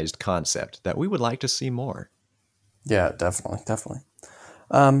underutilized concept that we would like to see more. Yeah, definitely.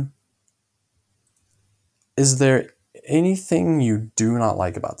 Is there anything you do not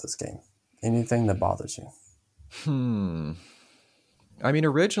like about this game? Anything that bothers you? I mean,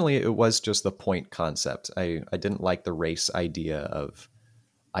 originally it was just the point concept. I didn't like the race idea of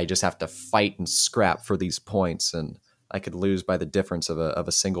I just have to fight and scrap for these points, and I could lose by the difference of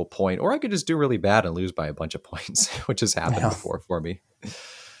a single point, or I could just do really bad and lose by a bunch of points, which has happened before for me.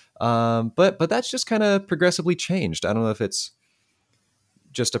 But that's just kind of progressively changed. I don't know if it's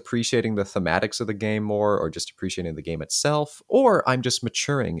just appreciating the thematics of the game more, or just appreciating the game itself, or I'm just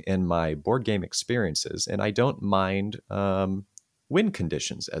maturing in my board game experiences, and I don't mind win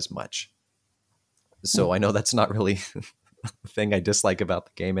conditions as much. So I know that's not really the thing I dislike about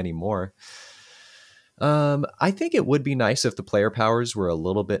the game anymore. I think it would be nice if the player powers were a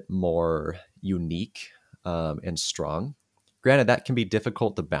little bit more unique and strong. Granted, that can be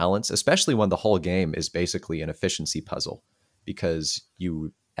difficult to balance, especially when the whole game is basically an efficiency puzzle, because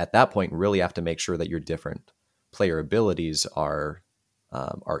you, at that point, really have to make sure that your different player abilities are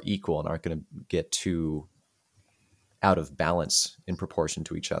equal and aren't going to get too out of balance in proportion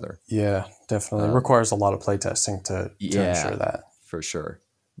to each other. Yeah, definitely. It requires a lot of playtesting to ensure that. For sure.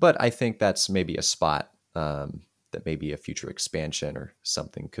 But I think that's maybe a spot that maybe a future expansion or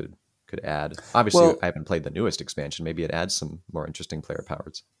something could add. Obviously, I haven't played the newest expansion. Maybe it adds some more interesting player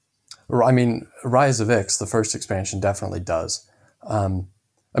powers. I mean, Rise of Ix, the first expansion, definitely does. I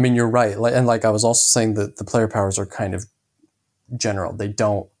mean, you're right. And like I was also saying that the player powers are kind of general. They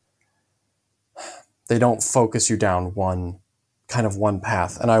don't focus you down one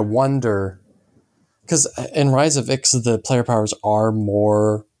path. And I wonder, because in Rise of Ix, the player powers are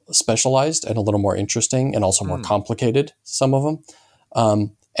more specialized and a little more interesting, and also more complicated, some of them.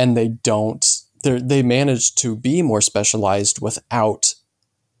 And they manage to be more specialized without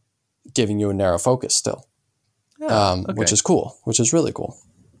giving you a narrow focus still. Okay. Which is cool, which is really cool.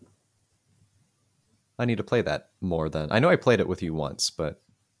 I need to play that more then. I know I played it with you once, but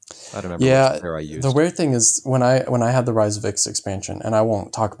I don't remember which player I used. The weird thing is when I had the Rise of Ix expansion, and I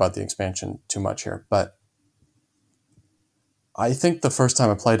won't talk about the expansion too much here, but I think the first time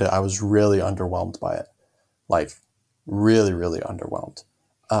I played it, I was really underwhelmed by it. Like, really, really underwhelmed.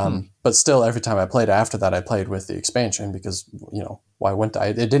 But still, every time I played after that, I played with the expansion because, why wouldn't I?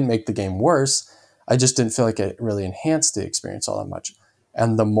 It didn't make the game worse. I just didn't feel like it really enhanced the experience all that much.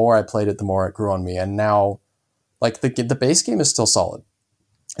 And the more I played it, the more it grew on me. And now, like, the base game is still solid.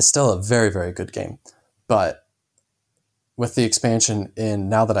 It's still a very, very good game. But with the expansion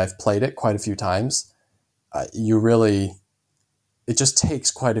now that I've played it quite a few times, it just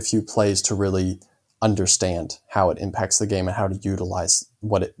takes quite a few plays to really understand how it impacts the game and how to utilize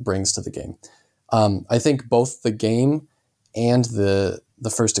what it brings to the game. I think both the game and the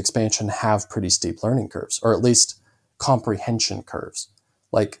first expansion have pretty steep learning curves, or at least comprehension curves.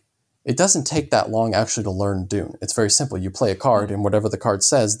 Like, it doesn't take that long actually to learn Dune. It's very simple. You play a card, and whatever the card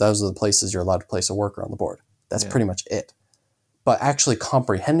says, those are the places you're allowed to place a worker on the board. That's pretty much it. But actually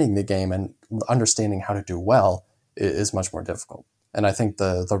comprehending the game and understanding how to do well is much more difficult. And I think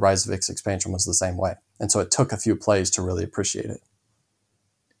the Rise of X expansion was the same way. And so it took a few plays to really appreciate it.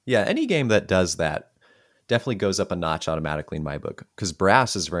 Yeah, any game that does that definitely goes up a notch automatically in my book, because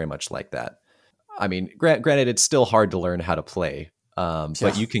Brass is very much like that. I mean, granted, it's still hard to learn how to play, Yeah.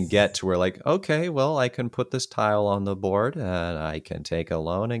 but you can get to where like, okay, well, I can put this tile on the board and I can take a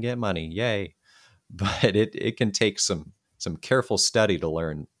loan and get money. Yay. But it can take some careful study to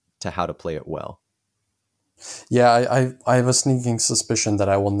learn to how to play it well. Yeah, I have a sneaking suspicion that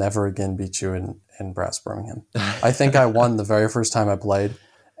I will never again beat you in Brass Birmingham. I think I won the very first time I played,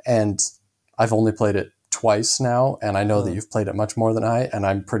 and I've only played it twice now, and I know that you've played it much more than I, and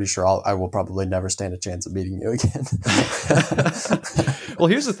I'm pretty sure I will probably never stand a chance of beating you again. Well,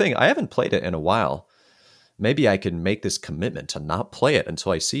 here's the thing. I haven't played it in a while. Maybe I can make this commitment to not play it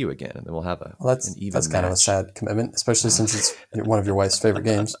until I see you again, and then we'll have Well, an even that's kind of a match. sad commitment, especially since it's one of your wife's favorite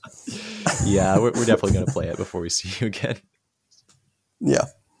games. Yeah, we're definitely going to play it before we see you again. Yeah.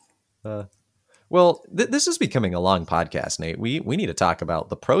 Well, this is becoming a long podcast, Nate. We need to talk about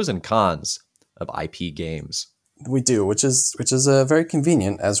the pros and cons of IP games. We do, which is very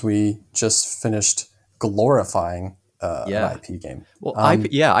convenient, as we just finished glorifying an IP game. Well,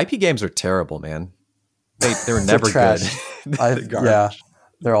 IP games are terrible, man. They're never they're good. trash. Yeah,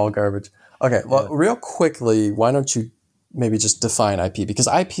 they're all garbage. Okay, well, real quickly, why don't you maybe just define IP? Because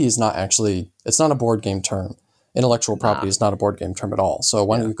IP is not actually, it's not a board game term. Intellectual property is not a board game term at all. So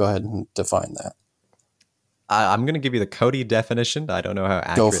why don't you go ahead and define that? I'm going to give you the Cody definition. I don't know how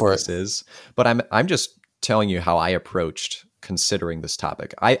accurate this is, but I'm just telling you how I approached considering this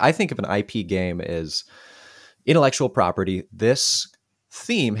topic. I think of an IP game as intellectual property. This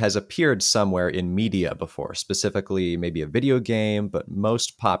theme has appeared somewhere in media before, specifically maybe a video game, but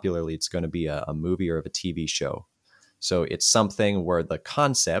most popularly it's going to be a movie or a TV show. So it's something where the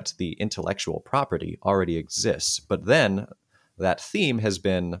concept, the intellectual property, already exists, but then that theme has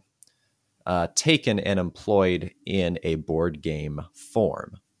been taken and employed in a board game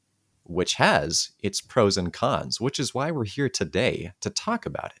form, which has its pros and cons, which is why we're here today to talk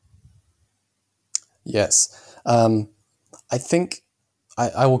about it. Yes. I think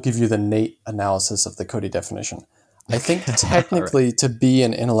I will give you the Nate analysis of the Cody definition. I think technically right. To be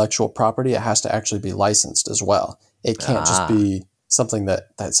an intellectual property, it has to actually be licensed as well. It can't just be something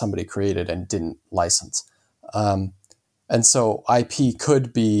that somebody created and didn't license. And so IP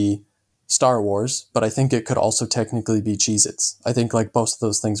could be Star Wars, but I think it could also technically be Cheez-Its. I think like both of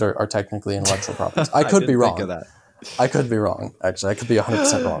those things are technically intellectual properties. I could be wrong. Think of that. I could be wrong. Actually, I could be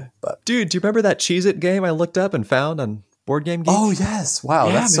 100% wrong. But dude, do you remember that Cheez-It game I looked up and found on Board Game Geek? Oh, yes. Wow,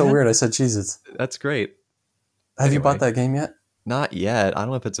 yeah, that's man. So weird. I said Cheez-Its. That's great. Have you bought that game yet? Not yet. I don't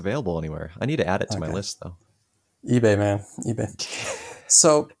know if it's available anywhere. I need to add it to my list, though. eBay, man. eBay.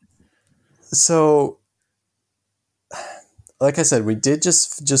 So, like I said, we did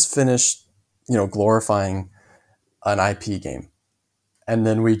just finish, glorifying an IP game. And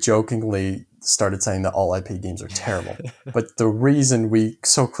then we jokingly started saying that all IP games are terrible. But the reason we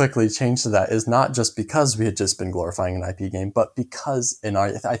so quickly changed to that is not just because we had just been glorifying an IP game, but because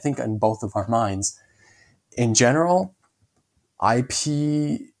I think in both of our minds, in general, IP,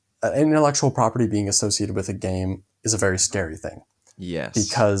 intellectual property being associated with a game is a very scary thing. Yes.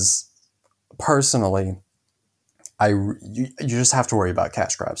 Because personally, you just have to worry about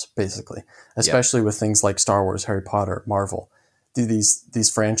cash grabs, basically, especially with things like Star Wars, Harry Potter, Marvel,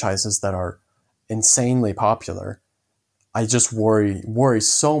 these franchises that are insanely popular. I just worry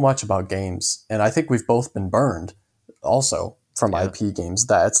so much about games, and I think we've both been burned also from IP games.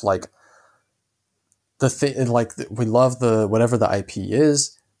 That it's like the thing, like we love whatever the IP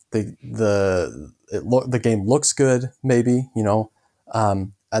is. The game looks good, maybe,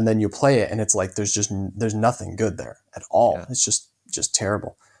 and then you play it, and it's like there's nothing good there at all. Yeah. It's just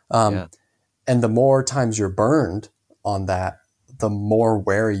terrible. And the more times you're burned on that, the more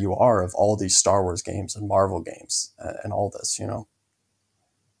wary you are of all these Star Wars games and Marvel games and all this,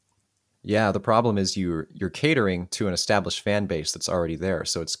 Yeah, the problem is you're catering to an established fan base that's already there,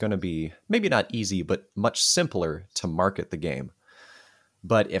 so it's going to be maybe not easy, but much simpler to market the game.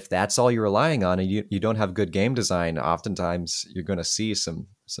 But if that's all you're relying on and you don't have good game design, oftentimes you're going to see some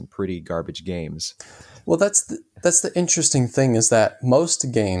pretty garbage games. Well, that's the interesting thing, is that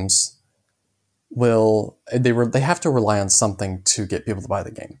most games they have to rely on something to get people to buy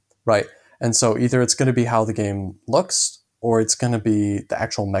the game, right? And so either it's going to be how the game looks, or it's going to be the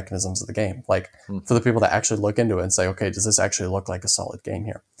actual mechanisms of the game. Like for the people that actually look into it and say, okay, does this actually look like a solid game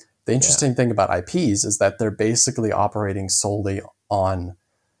here? The interesting thing about IPs is that they're basically operating solely on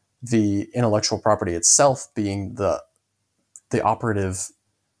the intellectual property itself being the operative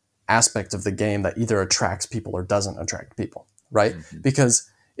aspect of the game that either attracts people or doesn't attract people, right? Hmm. Because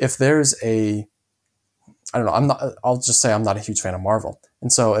if there's I don't know, I'll just say I'm not a huge fan of Marvel.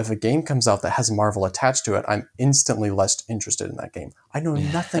 And so if a game comes out that has Marvel attached to it, I'm instantly less interested in that game. I know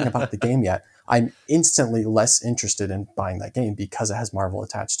nothing about the game yet. I'm instantly less interested in buying that game because it has Marvel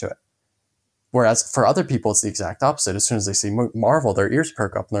attached to it. Whereas for other people, it's the exact opposite. As soon as they see Marvel, their ears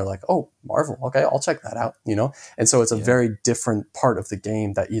perk up and they're like, oh, Marvel, okay, I'll check that out, you know? And so it's a Yeah. very different part of the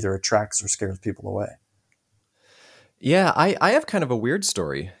game that either attracts or scares people away. Yeah, I have kind of a weird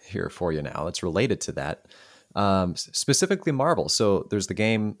story here for you now. It's related to that, specifically Marvel. So there's the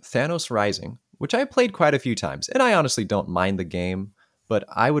game Thanos Rising, which I played quite a few times, and I honestly don't mind the game, but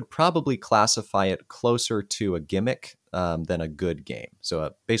I would probably classify it closer to a gimmick than a good game.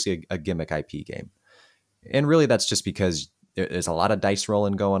 So basically a gimmick IP game. And really, that's just because there's a lot of dice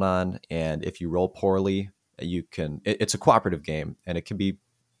rolling going on, and if you roll poorly, it's a cooperative game, and it can be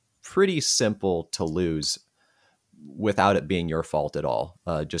pretty simple to lose without it being your fault at all,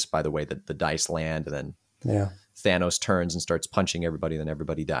 just by the way that the dice land, and then Yeah. Thanos turns and starts punching everybody, then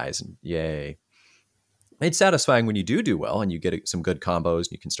everybody dies, and yay. It's satisfying when you do well and you get some good combos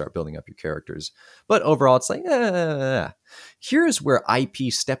and you can start building up your characters. But overall, it's like, here's where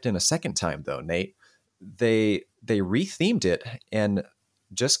IP stepped in a second time, though, Nate. They rethemed it and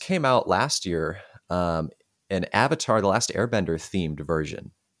just came out last year, an Avatar: The Last Airbender themed version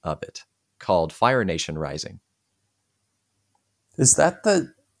of it called Fire Nation Rising. Is that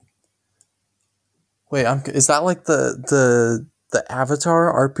the Wait, is that like the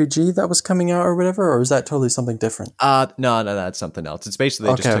Avatar RPG that was coming out or whatever, or is that totally something different? No, that's something else. It's basically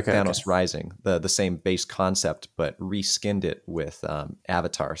they just Okay, took okay, Thanos okay. Rising, the same base concept, but reskinned it with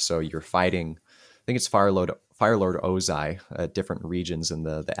Avatar. So you're fighting, I think it's Firelord Ozai at different regions in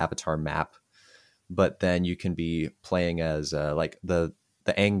the Avatar map. But then you can be playing as like the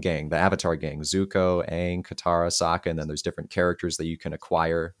Aang gang, the Avatar gang, Zuko, Aang, Katara, Sokka, and then there's different characters that you can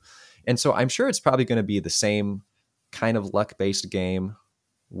acquire. And so I'm sure it's probably going to be the same kind of luck-based game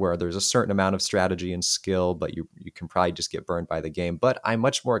where there's a certain amount of strategy and skill, but you can probably just get burned by the game. But I'm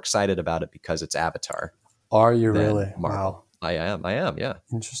much more excited about it because it's Avatar Are you than really? Marvel. Wow. I am, yeah.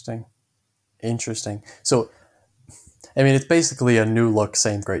 Interesting. Interesting. So, I mean, it's basically a new look,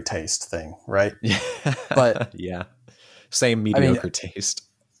 same great taste thing, right? But Yeah. Same I mean, mediocre taste.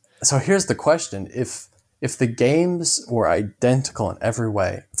 so here's the question: if the games were identical in every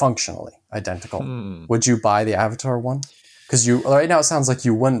way, functionally identical, Hmm. would you buy the Avatar one? Because you right now it sounds like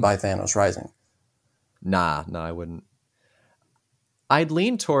you wouldn't buy Thanos Rising. Nah, no, I wouldn't. I'd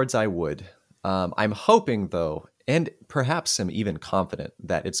lean towards I would. I'm hoping though, and perhaps I'm even confident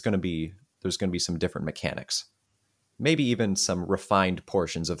that there's going to be some different mechanics. Maybe even some refined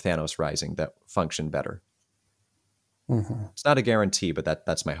portions of Thanos Rising that function better. Mm-hmm. It's not a guarantee, but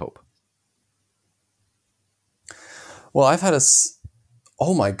that's my hope. Well, I've had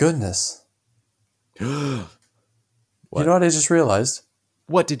oh my goodness. You know What? what I just realized?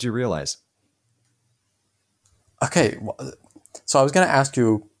 What did you realize? Okay, so I was going to ask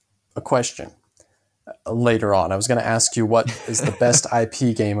you a question later on. I was going to ask you what is the best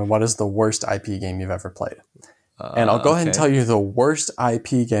IP game and what is the worst IP game you've ever played. And I'll go ahead and Okay. tell you the worst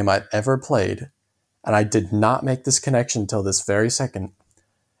IP game I've ever played, and I did not make this connection till this very second,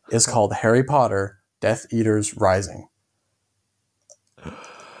 is called Harry Potter Death Eaters Rising.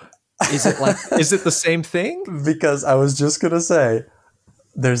 Is it the same thing? Because I was just going to say,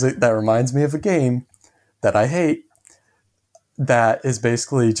 that reminds me of a game that I hate that is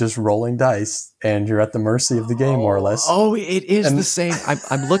basically just rolling dice and you're at the mercy of the game more or less. Oh, it is the And same.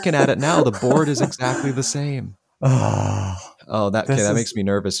 I'm looking at it now. The board is exactly the same. Oh, this that is makes me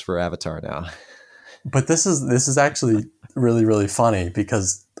nervous for Avatar now. but this is actually really really funny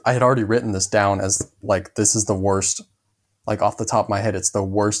because I had already written this down as like this is the worst, like off the top of my head it's the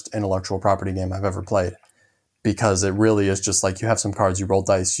worst intellectual property game I've ever played, because it really is just like you have some cards, you roll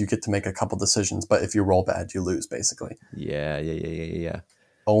dice, you get to make a couple decisions, but if you roll bad you lose basically. Yeah.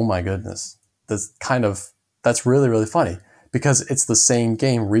 Oh my goodness. That's really really funny because it's the same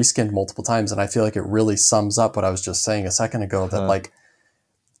game reskinned multiple times, and I feel like it really sums up what I was just saying a second ago, that Huh. like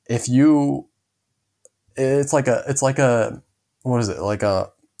if you it's like a what is it, like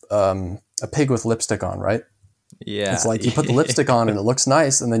a pig with lipstick on, right? It's Yeah. like you put the lipstick on and it looks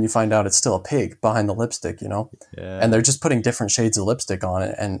nice, and then you find out it's still a pig behind the lipstick, you know? And Yeah. they're just putting different shades of lipstick on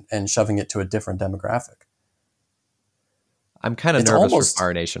it and shoving it to a different demographic. I'm kind of It's nervous for almost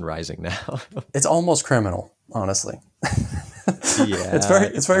Fire Nation Rising now. it's almost criminal, honestly. Yeah, It's very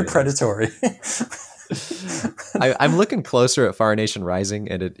it is. predatory. I'm looking closer at Fire Nation Rising,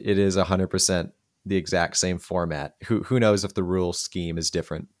 and it is 100% the exact same format. Who knows if the rule scheme is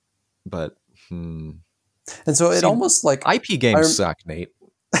different? But And so it See, almost like IP games suck, Nate.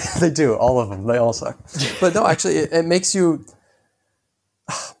 they do, all of them. They all suck. But no, actually, it makes you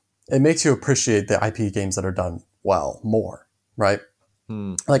appreciate the IP games that are done well more, right?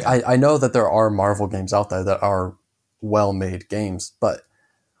 Like Yeah. I know that there are Marvel games out there that are well-made games, but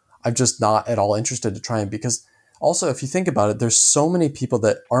I'm just not at all interested to try them because also if you think about it, there's so many people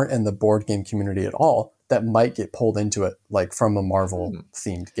that aren't in the board game community at all that might get pulled into it, like from a Marvel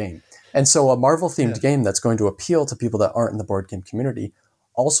themed game. And so a Marvel themed game that's going to appeal to people that aren't in the board game community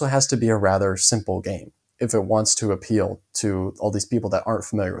also has to be a rather simple game if it wants to appeal to all these people that aren't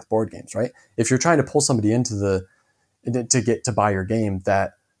familiar with board games, right? If you're trying to pull somebody into to get to buy your game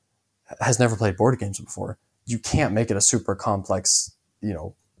that has never played board games before, you can't make it a super complex,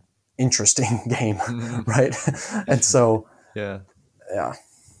 interesting game, right? And so, Yeah. yeah.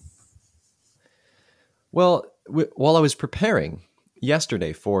 Well, while I was preparing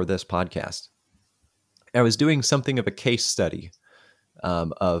yesterday for this podcast, I was doing something of a case study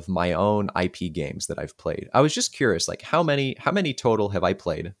of my own IP games that I've played. I was just curious, like how many total have I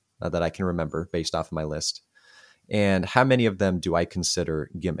played that I can remember based off of my list, and how many of them do I consider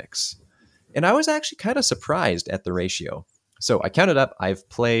gimmicks? And I was actually kind of surprised at the ratio. So I counted up, I've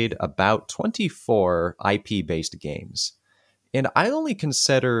played about 24 IP based games, and I only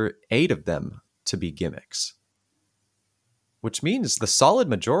consider 8 of them to be gimmicks, which means the solid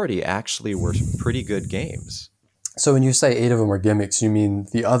majority actually were pretty good games. So when you say 8 of them are gimmicks, you mean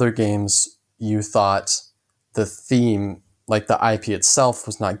the other games you thought the theme, like the IP itself,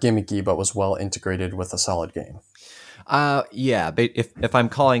 was not gimmicky, but was well integrated with a solid game. Yeah, but if I'm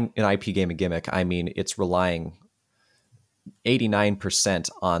calling an IP game a gimmick, I mean it's relying 89%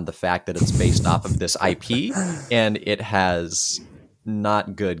 on the fact that it's based off of this IP and it has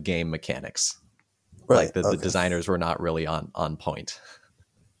not good game mechanics. Right. Like the designers were not really on point.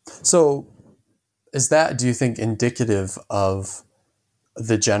 So is that, do you think, indicative of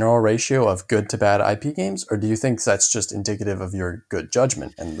the general ratio of good to bad IP games, or do you think that's just indicative of your good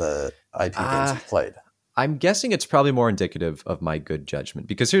judgment in the IP games you've played? I'm guessing it's probably more indicative of my good judgment,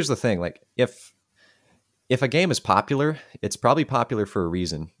 because here's the thing, like if a game is popular, it's probably popular for a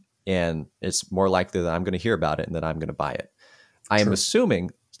reason, and it's more likely that I'm going to hear about it and that I'm going to buy it. I am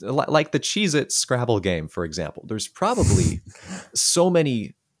assuming, like the Cheez-It Scrabble game, for example, there's probably so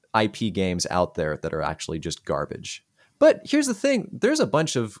many IP games out there that are actually just garbage. But here's the thing, there's a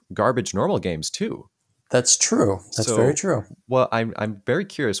bunch of garbage normal games too. That's true. That's very true. Well, I'm very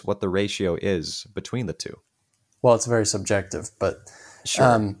curious what the ratio is between the two. Well, it's very subjective, but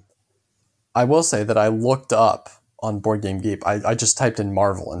Sure. I will say that I looked up on Board Game Geek. I just typed in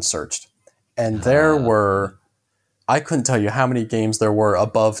Marvel and searched, and there were, I couldn't tell you how many games there were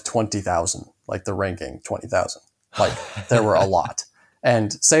above 20,000, like the ranking 20,000. Like there were a lot.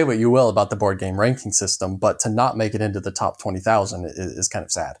 And say what you will about the board game ranking system, but to not make it into the top 20,000 is kind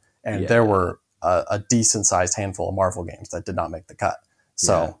of sad. And there were a decent sized handful of Marvel games that did not make the cut.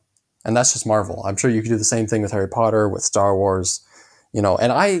 So, and that's just Marvel. I'm sure you could do the same thing with Harry Potter, with Star Wars,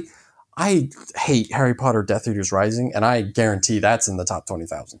 and I hate Harry Potter Death Eaters Rising, and I guarantee that's in the top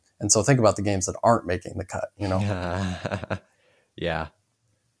 20,000. And so think about the games that aren't making the cut, Yeah.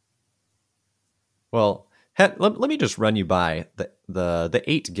 Well, let me just run you by the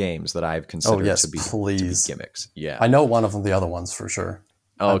 8 games that I've considered to be gimmicks. Yeah. I know one of them, the other ones for sure.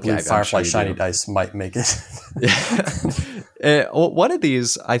 Okay, I believe Firefly Shiny Dice might make it. One of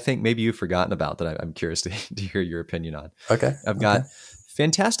these, I think maybe you've forgotten about that I'm curious to hear your opinion on. Okay. I've got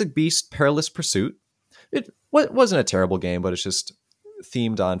Fantastic Beasts Perilous Pursuit. It wasn't a terrible game, but it's just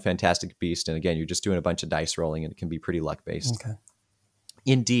themed on Fantastic Beast. And again, you're just doing a bunch of dice rolling and it can be pretty luck-based. Okay.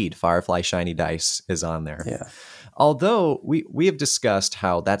 Indeed, Firefly Shiny Dice is on there. Yeah. Although we have discussed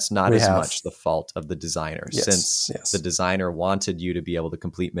how that's not much the fault of the designer, since the designer wanted you to be able to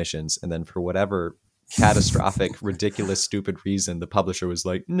complete missions, and then for whatever catastrophic, ridiculous, stupid reason, the publisher was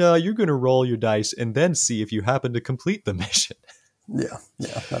like, no, you're going to roll your dice and then see if you happen to complete the mission. Yeah,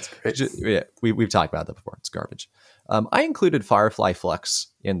 that's great. We've talked about that before. It's garbage. I included Firefly Flux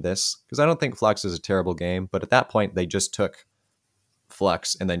in this because I don't think Flux is a terrible game, but at that point, they just took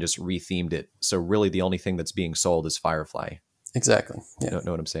Flux and then just rethemed it. So really the only thing that's being sold is Firefly. Exactly. Yeah. You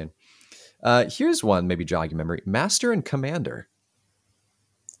know what I'm saying? Here's one, maybe jog your memory. Master and Commander.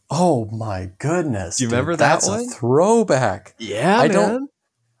 Oh my goodness. Do you remember that one? That's a throwback. Yeah, man.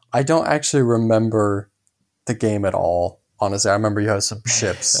 I don't actually remember the game at all. Honestly, I remember you have some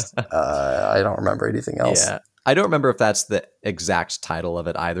ships. I don't remember anything else. Yeah. I don't remember if that's the exact title of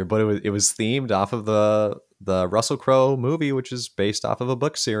it either, but it was themed off of the Russell Crowe movie, which is based off of a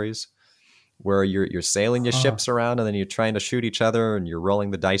book series where you're sailing your ships around and then you're trying to shoot each other and you're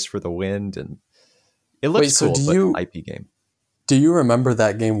rolling the dice for the wind. And It Wait, looks so cool, but IP game. do you remember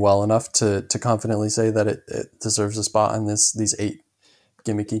that game well enough to confidently say that it deserves a spot on these 8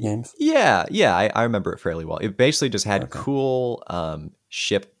 gimmicky games? Yeah, I remember it fairly well. It basically just had Okay. cool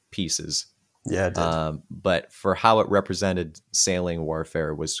ship pieces. Yeah, it did. But for how it represented sailing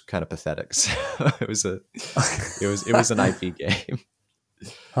warfare was kind of pathetic. So it was an IP game.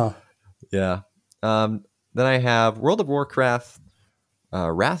 Huh. Yeah. Then I have World of Warcraft,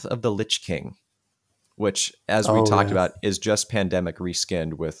 Wrath of the Lich King, which, as we Oh, talked yeah. about, is just Pandemic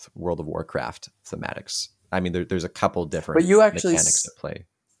reskinned with World of Warcraft thematics. I mean, there's a couple different But you actually mechanics at play.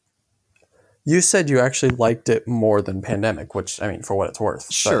 you said you actually liked it more than Pandemic, which, I mean, for what it's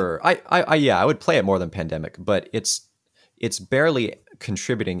worth. Sure, I would play it more than Pandemic, but it's barely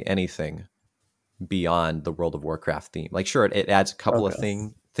contributing anything beyond the World of Warcraft theme. Like, sure, it adds a couple of Okay.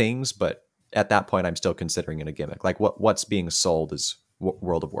 things, but at that point, I'm still considering it a gimmick. Like, what's being sold is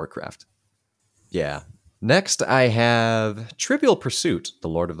World of Warcraft. Yeah. Next, I have Trivial Pursuit: The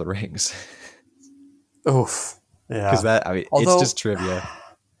Lord of the Rings, Oof. because Yeah. it's Although, just trivia.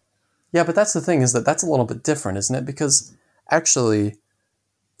 yeah, but that's the thing, is that that's a little bit different, isn't it? Because actually,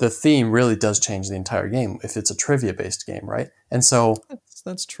 the theme really does change the entire game if it's a trivia-based game, right? And so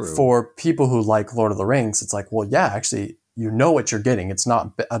That's true. for people who like Lord of the Rings, it's like, well, yeah, actually, you know what you're getting. It's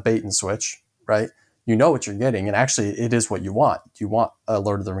not a bait and switch, right? You know what you're getting, and actually, it is what you want. You want a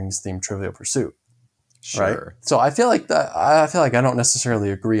Lord of the Rings themed Trivial Pursuit, right? Sure. So I feel like I don't necessarily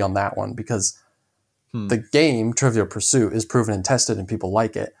agree on that one, because the game Trivial Pursuit is proven and tested, and people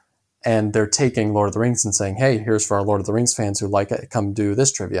like it. And they're taking Lord of the Rings and saying, hey, here's for our Lord of the Rings fans who like it, come do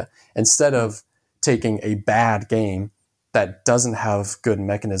this trivia. Instead of taking a bad game that doesn't have good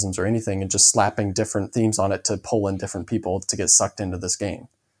mechanisms or anything and just slapping different themes on it to pull in different people to get sucked into this game.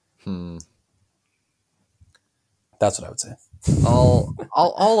 That's what I would say. I'll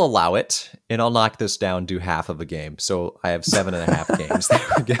allow it, and I'll knock this down, do half of a game. So I have 7.5 games that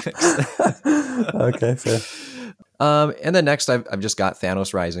were gimmicks. Okay, fair. And then next, I've just got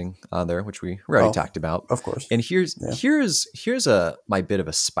Thanos Rising on there, which we already talked about. Of course. And here's my bit of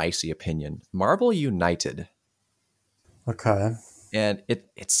a spicy opinion: Marvel United. Okay. And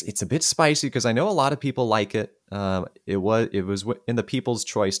it's a bit spicy because I know a lot of people like it. It was in the People's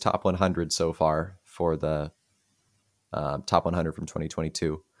Choice Top 100 so far for the Top 100 from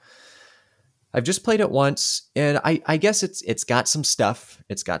 2022. I've just played it once, and I guess it's got some stuff.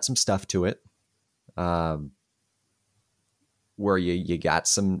 It's got some stuff to it. Where you got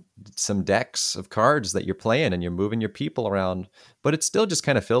some decks of cards that you're playing and you're moving your people around, but it still just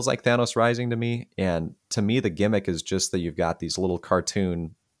kind of feels like Thanos Rising to me. And to me, the gimmick is just that you've got these little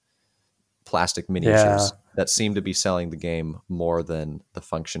cartoon plastic miniatures that seem to be selling the game more than the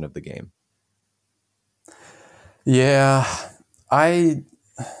function of the game. Yeah, I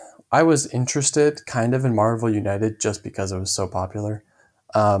was interested kind of in Marvel United just because it was so popular.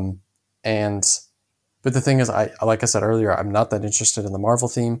 But the thing is, like I said earlier, I'm not that interested in the Marvel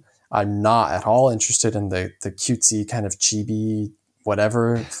theme. I'm not at all interested in the cutesy kind of chibi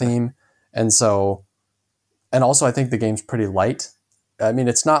whatever theme. And also I think the game's pretty light. I mean,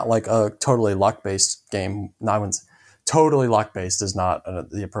 it's not like a totally luck-based game. Totally luck-based is not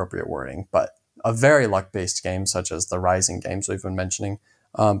the appropriate wording, but a very luck-based game, such as the Rising games we've been mentioning.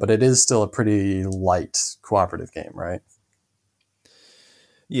 But it is still a pretty light cooperative game, right?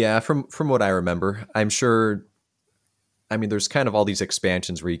 Yeah, from what I remember, I'm sure. I mean, there's kind of all these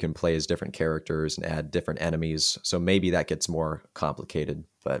expansions where you can play as different characters and add different enemies, so maybe that gets more complicated.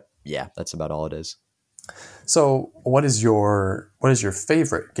 But yeah, that's about all it is. So, what is your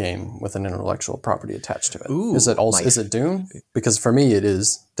favorite game with an intellectual property attached to it? Ooh, is it Dune? Because for me, it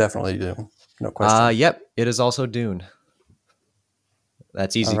is definitely Dune. No question. Yep, it is also Dune.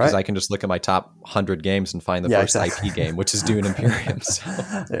 That's easy because I can just look at my top 100 games and find the first IP game, which is Dune Imperium. So.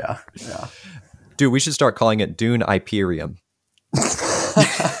 Yeah. Dude, we should start calling it Dune IPerium.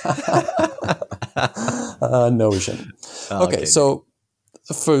 No, we shouldn't. Okay, so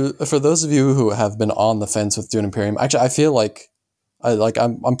for those of you who have been on the fence with Dune Imperium, actually, I feel like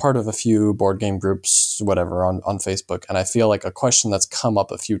I'm part of a few board game groups, whatever, on Facebook, and I feel like a question that's come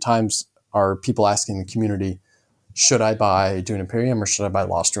up a few times are people asking the community, should I buy Dune Imperium or should I buy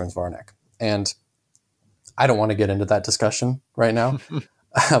Lost Ruins Varnak? And I don't want to get into that discussion right now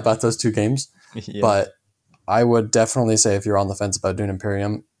about those two games, but I would definitely say if you're on the fence about Dune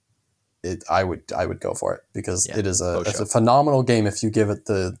Imperium, I would go for it because it's a phenomenal game if you give it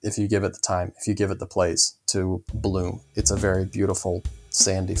the time, if you give it the place to bloom. It's a very beautiful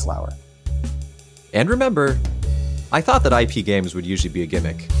sandy flower. And remember, I thought that IP games would usually be a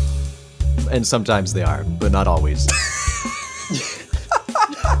gimmick. And sometimes they are, but not always.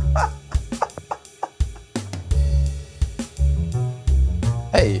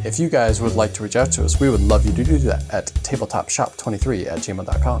 Hey, if you guys would like to reach out to us, we would love you to do that at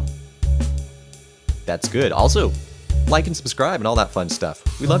tabletopshop23@gmail.com. That's good. Also, like and subscribe and all that fun stuff.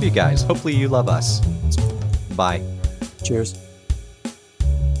 We love you guys. Hopefully you love us. Bye. Cheers.